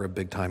ourselves up for a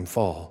big-time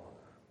fall.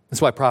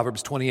 That's why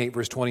Proverbs 28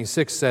 verse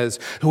 26 says,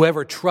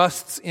 whoever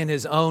trusts in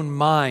his own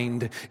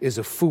mind is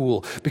a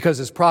fool. Because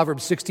as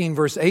Proverbs 16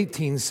 verse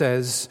 18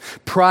 says,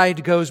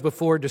 pride goes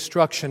before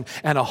destruction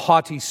and a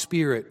haughty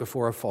spirit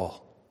before a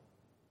fall.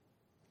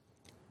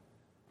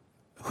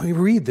 When we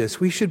read this,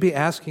 we should be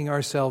asking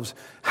ourselves,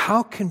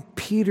 how can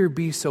Peter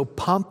be so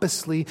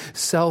pompously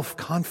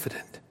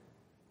self-confident?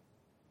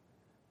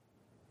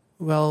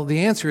 Well, the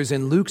answer is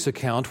in Luke's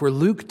account, where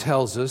Luke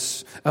tells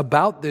us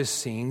about this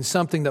scene,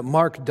 something that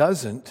Mark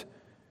doesn't.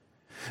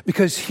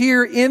 Because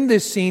here in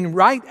this scene,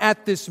 right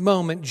at this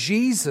moment,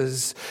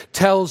 Jesus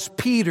tells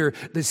Peter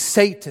that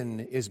Satan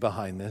is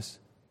behind this.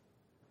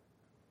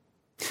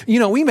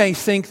 We may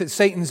think that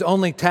Satan's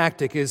only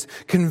tactic is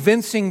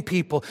convincing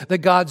people that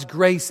God's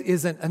grace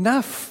isn't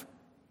enough.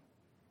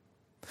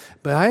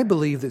 But I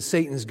believe that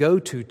Satan's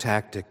go-to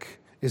tactic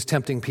is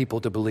tempting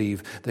people to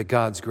believe that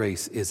God's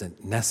grace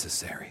isn't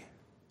necessary.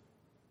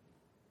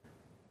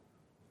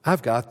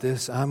 I've got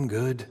this. I'm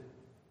good.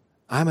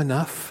 I'm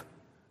enough.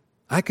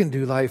 I can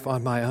do life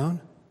on my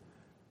own.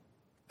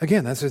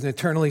 Again, that's an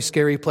eternally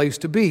scary place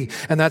to be.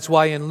 And that's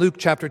why in Luke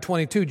chapter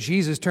 22,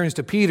 Jesus turns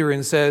to Peter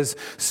and says,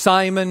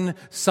 Simon,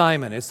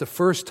 Simon. It's the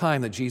first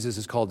time that Jesus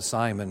is called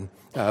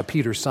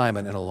Peter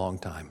Simon in a long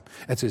time.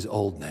 That's his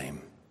old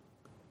name.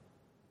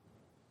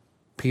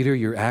 Peter,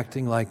 you're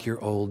acting like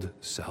your old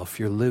self.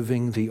 You're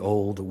living the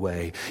old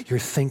way. You're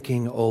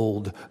thinking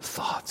old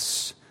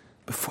thoughts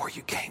before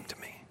you came to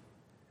me.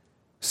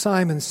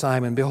 Simon,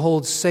 Simon,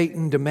 behold,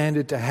 Satan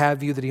demanded to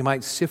have you that he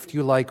might sift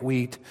you like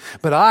wheat.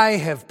 But I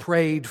have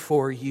prayed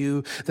for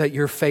you that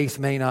your faith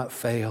may not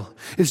fail.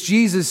 It's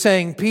Jesus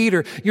saying,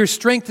 Peter, your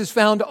strength is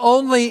found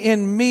only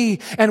in me.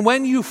 And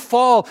when you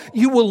fall,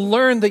 you will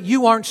learn that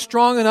you aren't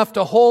strong enough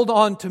to hold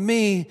on to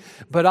me,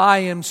 but I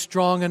am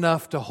strong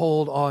enough to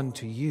hold on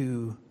to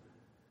you.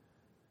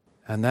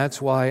 And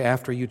that's why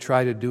after you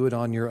try to do it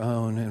on your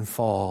own and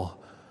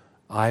fall,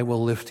 I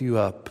will lift you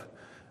up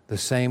the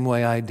same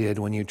way I did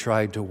when you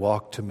tried to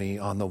walk to me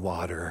on the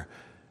water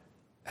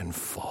and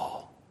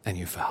fall, and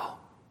you fell.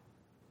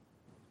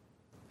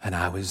 And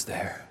I was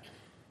there.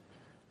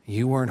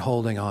 You weren't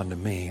holding on to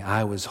me.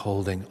 I was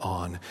holding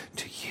on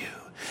to you.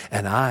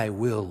 And I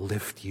will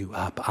lift you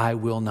up. I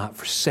will not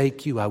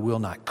forsake you. I will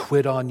not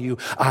quit on you.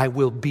 I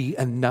will be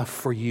enough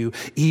for you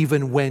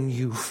even when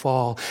you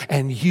fall.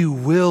 And you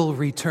will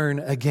return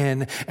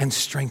again and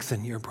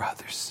strengthen your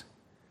brothers.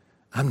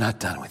 I'm not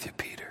done with you,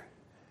 Peter.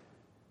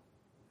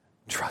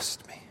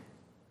 Trust me.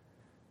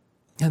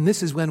 And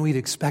this is when we'd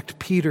expect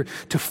Peter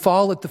to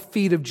fall at the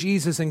feet of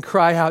Jesus and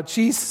cry out,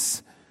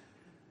 Jesus,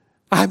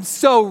 I'm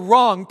so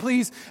wrong.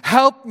 Please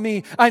help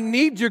me. I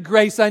need your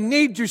grace. I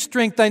need your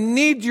strength. I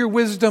need your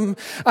wisdom.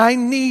 I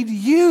need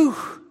you.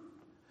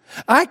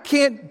 I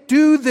can't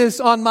do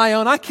this on my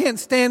own. I can't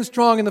stand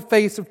strong in the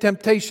face of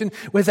temptation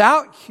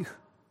without you.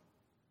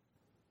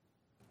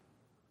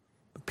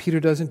 But Peter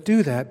doesn't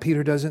do that.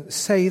 Peter doesn't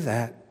say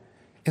that.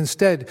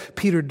 Instead,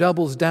 Peter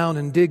doubles down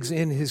and digs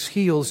in his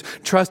heels,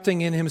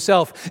 trusting in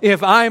himself.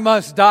 If I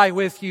must die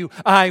with you,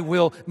 I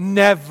will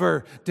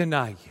never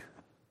deny you.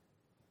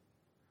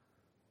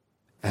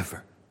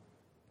 Ever.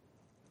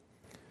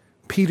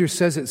 Peter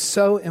says it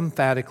so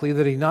emphatically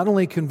that he not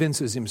only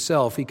convinces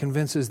himself, he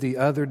convinces the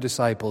other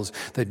disciples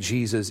that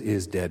Jesus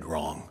is dead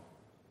wrong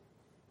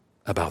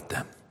about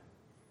them.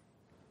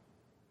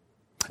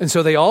 And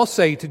so they all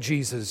say to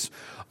Jesus,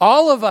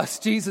 all of us,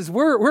 Jesus,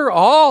 we're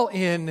all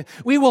in.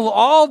 We will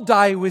all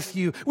die with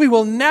you. We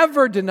will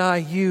never deny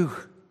you.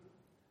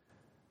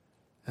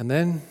 And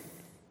then,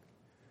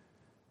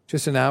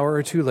 just an hour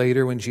or two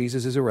later, when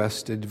Jesus is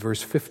arrested,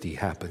 verse 50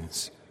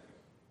 happens.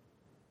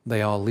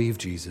 They all leave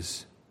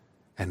Jesus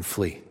and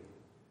flee.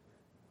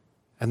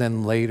 And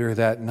then later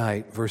that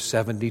night, verse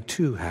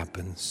 72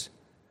 happens.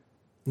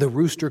 The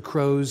rooster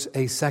crows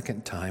a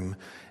second time,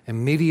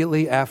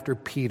 immediately after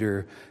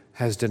Peter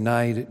has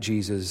denied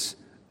Jesus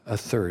a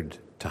third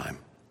time.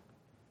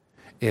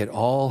 It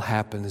all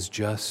happens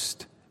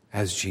just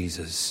as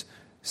Jesus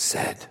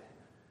said,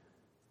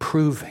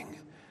 proving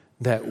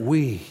that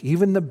we,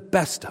 even the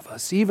best of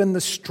us, even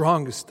the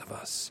strongest of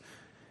us,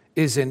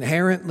 is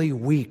inherently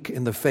weak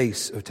in the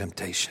face of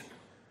temptation.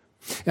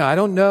 Now, I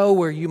don't know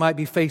where you might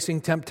be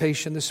facing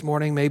temptation this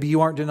morning. Maybe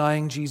you aren't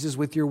denying Jesus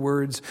with your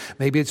words.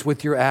 Maybe it's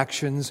with your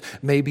actions.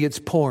 Maybe it's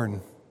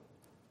porn.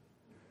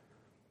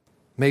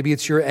 Maybe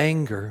it's your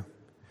anger.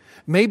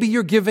 Maybe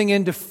you're giving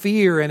in to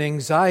fear and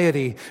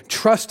anxiety,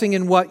 trusting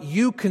in what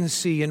you can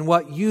see and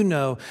what you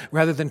know,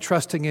 rather than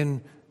trusting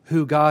in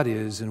who God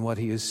is and what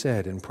He has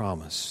said and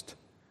promised.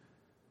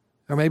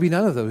 Or maybe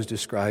none of those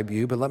describe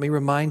you, but let me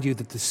remind you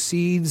that the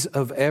seeds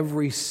of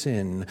every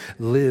sin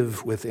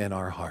live within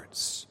our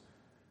hearts.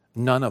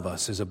 None of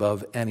us is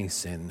above any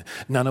sin.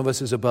 None of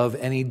us is above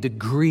any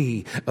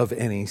degree of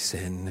any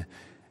sin.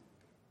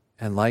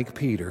 And like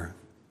Peter,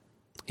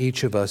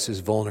 each of us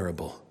is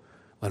vulnerable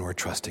when we're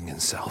trusting in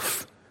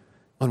self,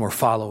 when we're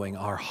following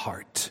our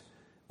heart,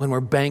 when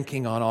we're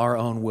banking on our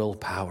own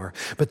willpower.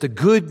 But the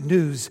good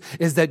news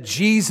is that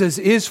Jesus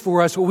is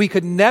for us what we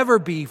could never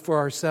be for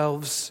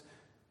ourselves.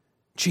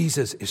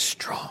 Jesus is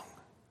strong,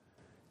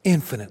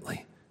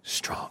 infinitely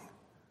strong.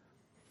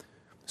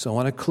 So I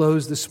want to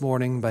close this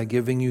morning by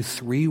giving you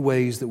 3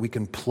 ways that we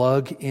can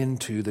plug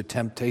into the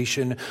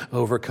temptation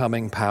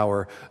overcoming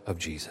power of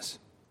Jesus.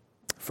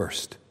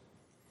 First,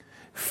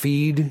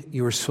 feed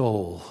your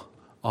soul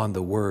on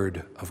the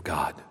Word of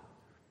God.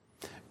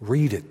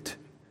 Read it,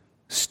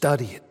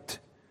 study it,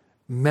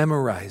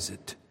 memorize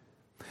it.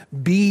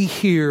 Be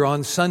here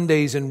on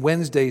Sundays and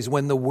Wednesdays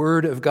when the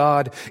Word of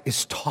God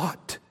is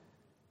taught.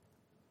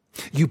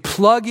 You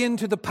plug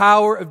into the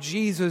power of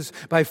Jesus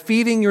by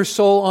feeding your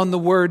soul on the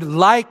Word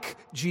like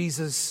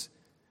Jesus.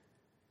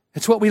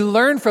 It's what we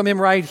learn from Him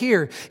right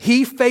here.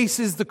 He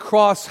faces the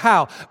cross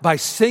how? By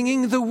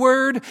singing the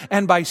Word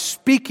and by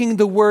speaking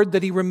the Word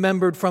that He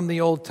remembered from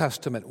the Old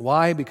Testament.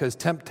 Why? Because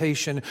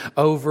temptation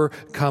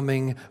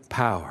overcoming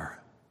power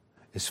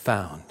is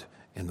found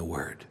in the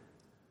Word.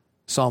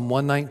 Psalm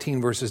 119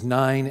 verses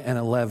 9 and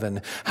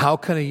 11. How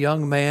can a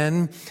young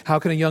man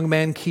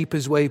keep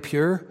his way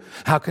pure?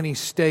 How can he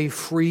stay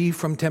free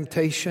from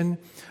temptation?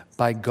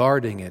 By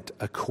guarding it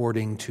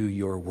according to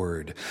your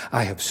word.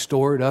 I have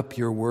stored up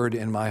your word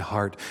in my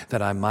heart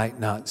that I might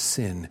not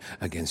sin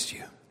against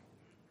you.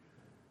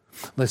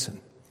 Listen,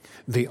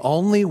 the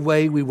only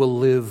way we will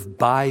live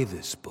by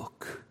this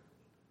book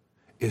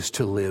is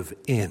to live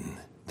in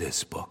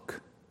this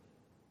book.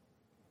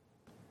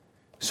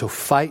 So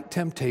fight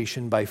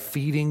temptation by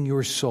feeding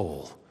your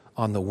soul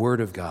on the Word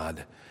of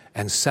God,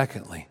 and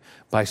secondly,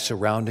 by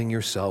surrounding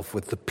yourself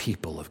with the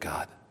people of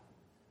God.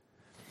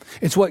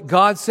 It's what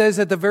God says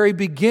at the very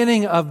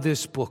beginning of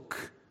this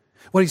book.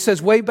 What He says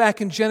way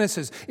back in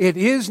Genesis, it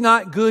is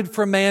not good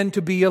for man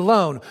to be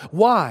alone.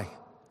 Why?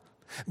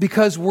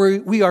 Because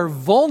we are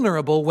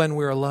vulnerable when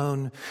we're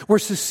alone. We're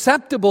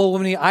susceptible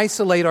when we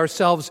isolate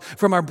ourselves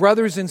from our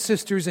brothers and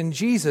sisters in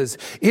Jesus.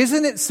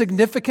 Isn't it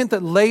significant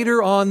that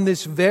later on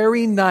this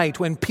very night,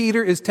 when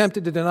Peter is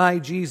tempted to deny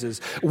Jesus,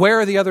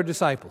 where are the other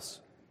disciples?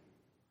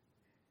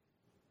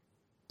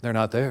 They're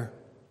not there.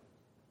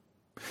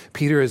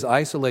 Peter has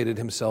isolated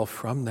himself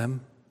from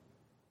them.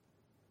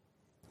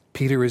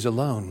 Peter is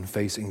alone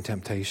facing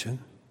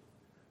temptation.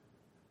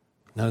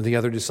 None of the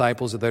other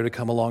disciples are there to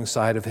come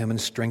alongside of him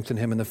and strengthen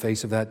him in the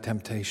face of that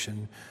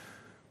temptation.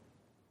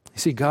 You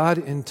see, God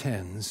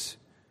intends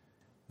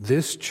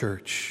this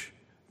church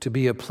to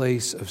be a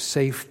place of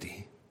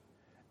safety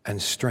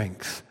and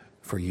strength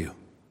for you.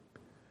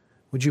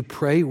 Would you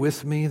pray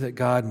with me that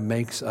God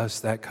makes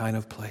us that kind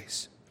of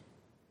place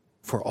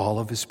for all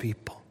of His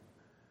people?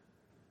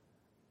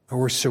 Or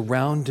we're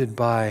surrounded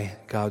by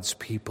God's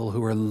people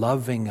who are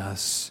loving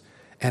us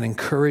and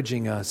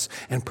encouraging us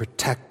and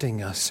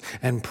protecting us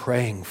and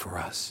praying for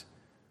us.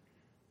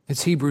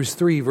 It's Hebrews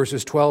 3,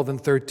 verses 12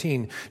 and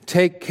 13.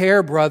 Take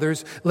care,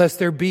 brothers, lest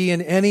there be in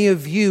any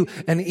of you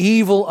an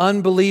evil,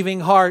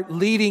 unbelieving heart,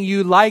 leading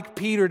you like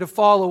Peter to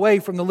fall away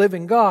from the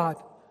living God.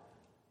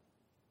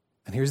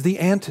 And here's the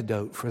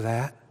antidote for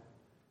that.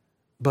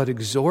 But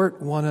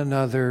exhort one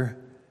another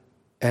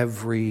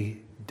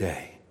every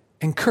day.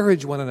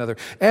 Encourage one another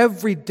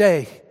every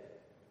day.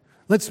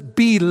 Let's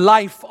be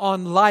life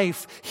on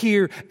life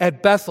here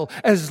at Bethel,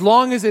 as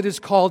long as it is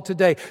called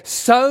today,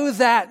 so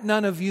that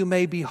none of you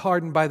may be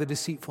hardened by the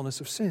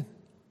deceitfulness of sin.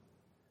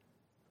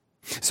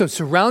 So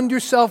surround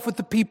yourself with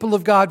the people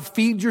of God,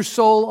 feed your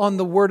soul on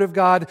the Word of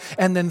God,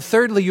 and then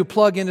thirdly, you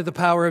plug into the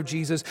power of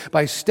Jesus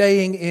by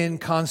staying in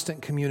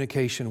constant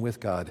communication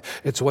with God.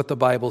 It's what the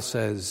Bible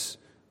says,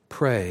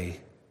 pray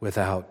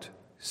without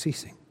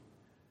ceasing.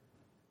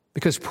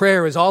 Because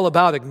prayer is all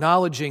about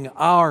acknowledging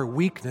our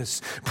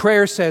weakness.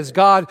 Prayer says,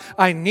 God,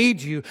 I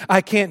need you.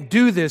 I can't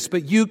do this,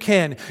 but you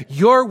can.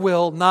 Your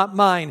will, not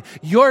mine.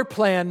 Your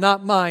plan,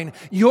 not mine.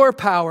 Your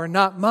power,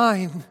 not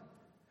mine.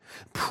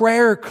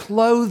 Prayer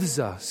clothes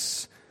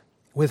us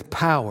with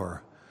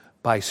power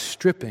by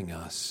stripping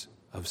us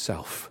of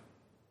self.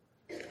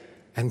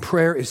 And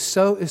prayer is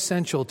so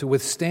essential to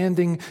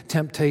withstanding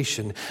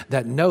temptation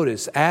that,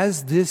 notice,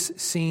 as this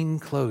scene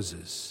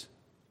closes,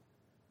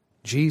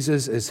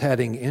 Jesus is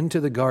heading into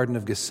the Garden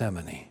of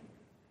Gethsemane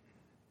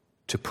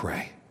to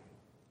pray.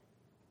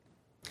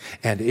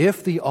 And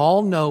if the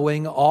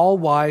all-knowing,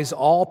 all-wise,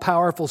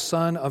 all-powerful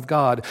Son of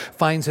God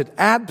finds it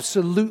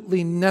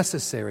absolutely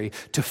necessary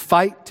to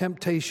fight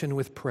temptation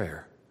with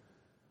prayer,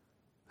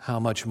 how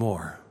much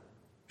more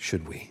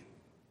should we?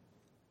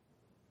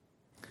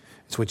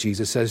 It's what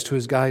Jesus says to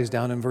his guys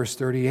down in verse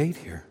 38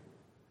 here.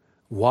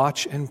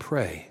 Watch and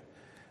pray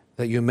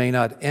that you may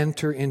not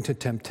enter into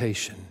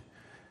temptation.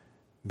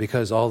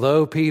 Because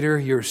although, Peter,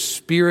 your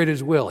spirit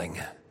is willing,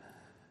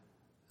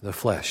 the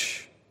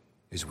flesh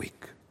is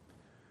weak.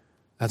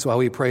 That's why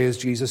we pray as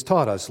Jesus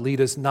taught us. Lead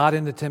us not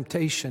into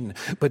temptation,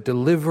 but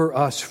deliver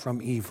us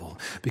from evil.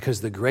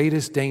 Because the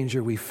greatest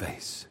danger we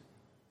face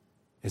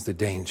is the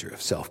danger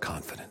of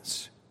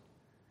self-confidence.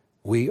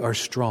 We are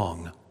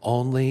strong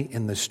only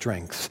in the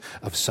strength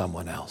of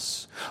someone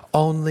else.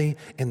 Only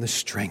in the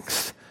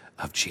strength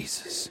of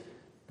Jesus.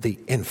 The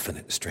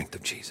infinite strength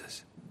of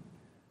Jesus.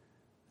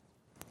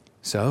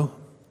 So,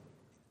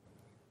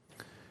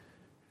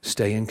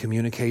 stay in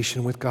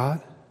communication with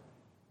God.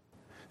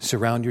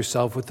 Surround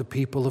yourself with the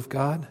people of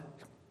God.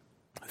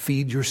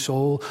 Feed your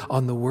soul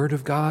on the Word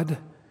of God.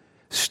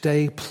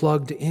 Stay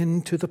plugged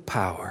into the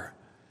power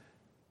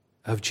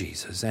of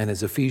Jesus. And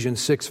as Ephesians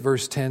 6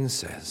 verse 10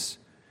 says,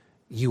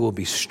 you will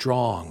be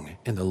strong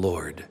in the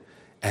Lord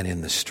and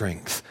in the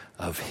strength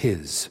of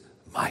His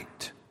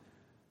might.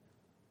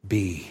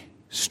 Be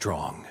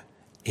strong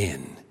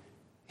in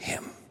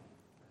Him.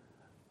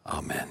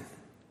 Amen.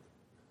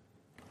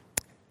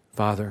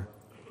 Father,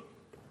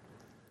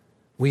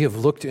 we have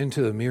looked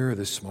into the mirror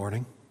this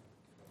morning.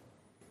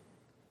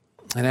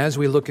 And as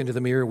we look into the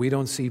mirror, we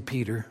don't see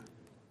Peter.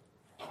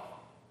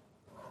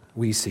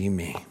 We see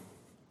me.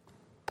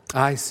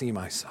 I see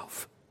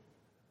myself.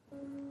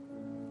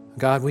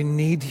 God, we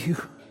need you.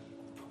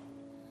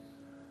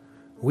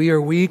 We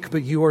are weak,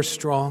 but you are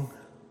strong.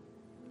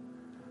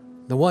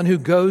 The one who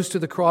goes to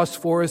the cross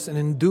for us and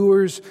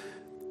endures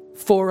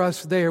for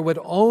us there what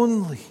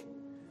only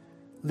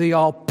the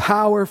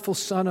all-powerful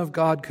Son of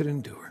God could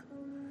endure.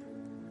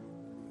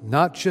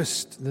 Not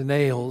just the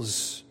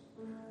nails,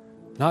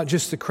 not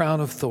just the crown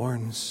of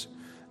thorns,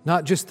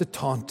 not just the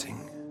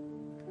taunting,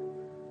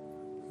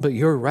 but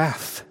your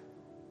wrath,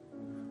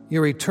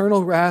 your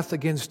eternal wrath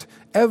against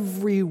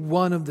every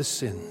one of the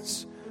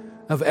sins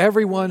of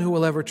everyone who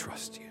will ever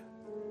trust you.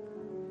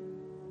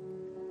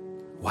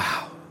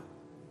 Wow.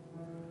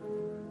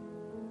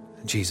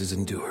 Jesus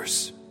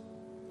endures.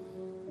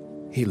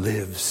 He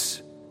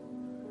lives.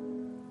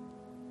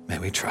 May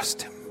we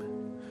trust Him.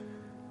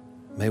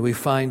 May we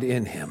find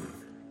in Him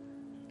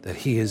that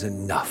He is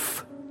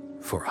enough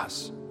for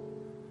us.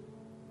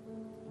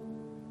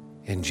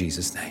 In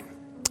Jesus' name,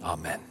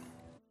 amen.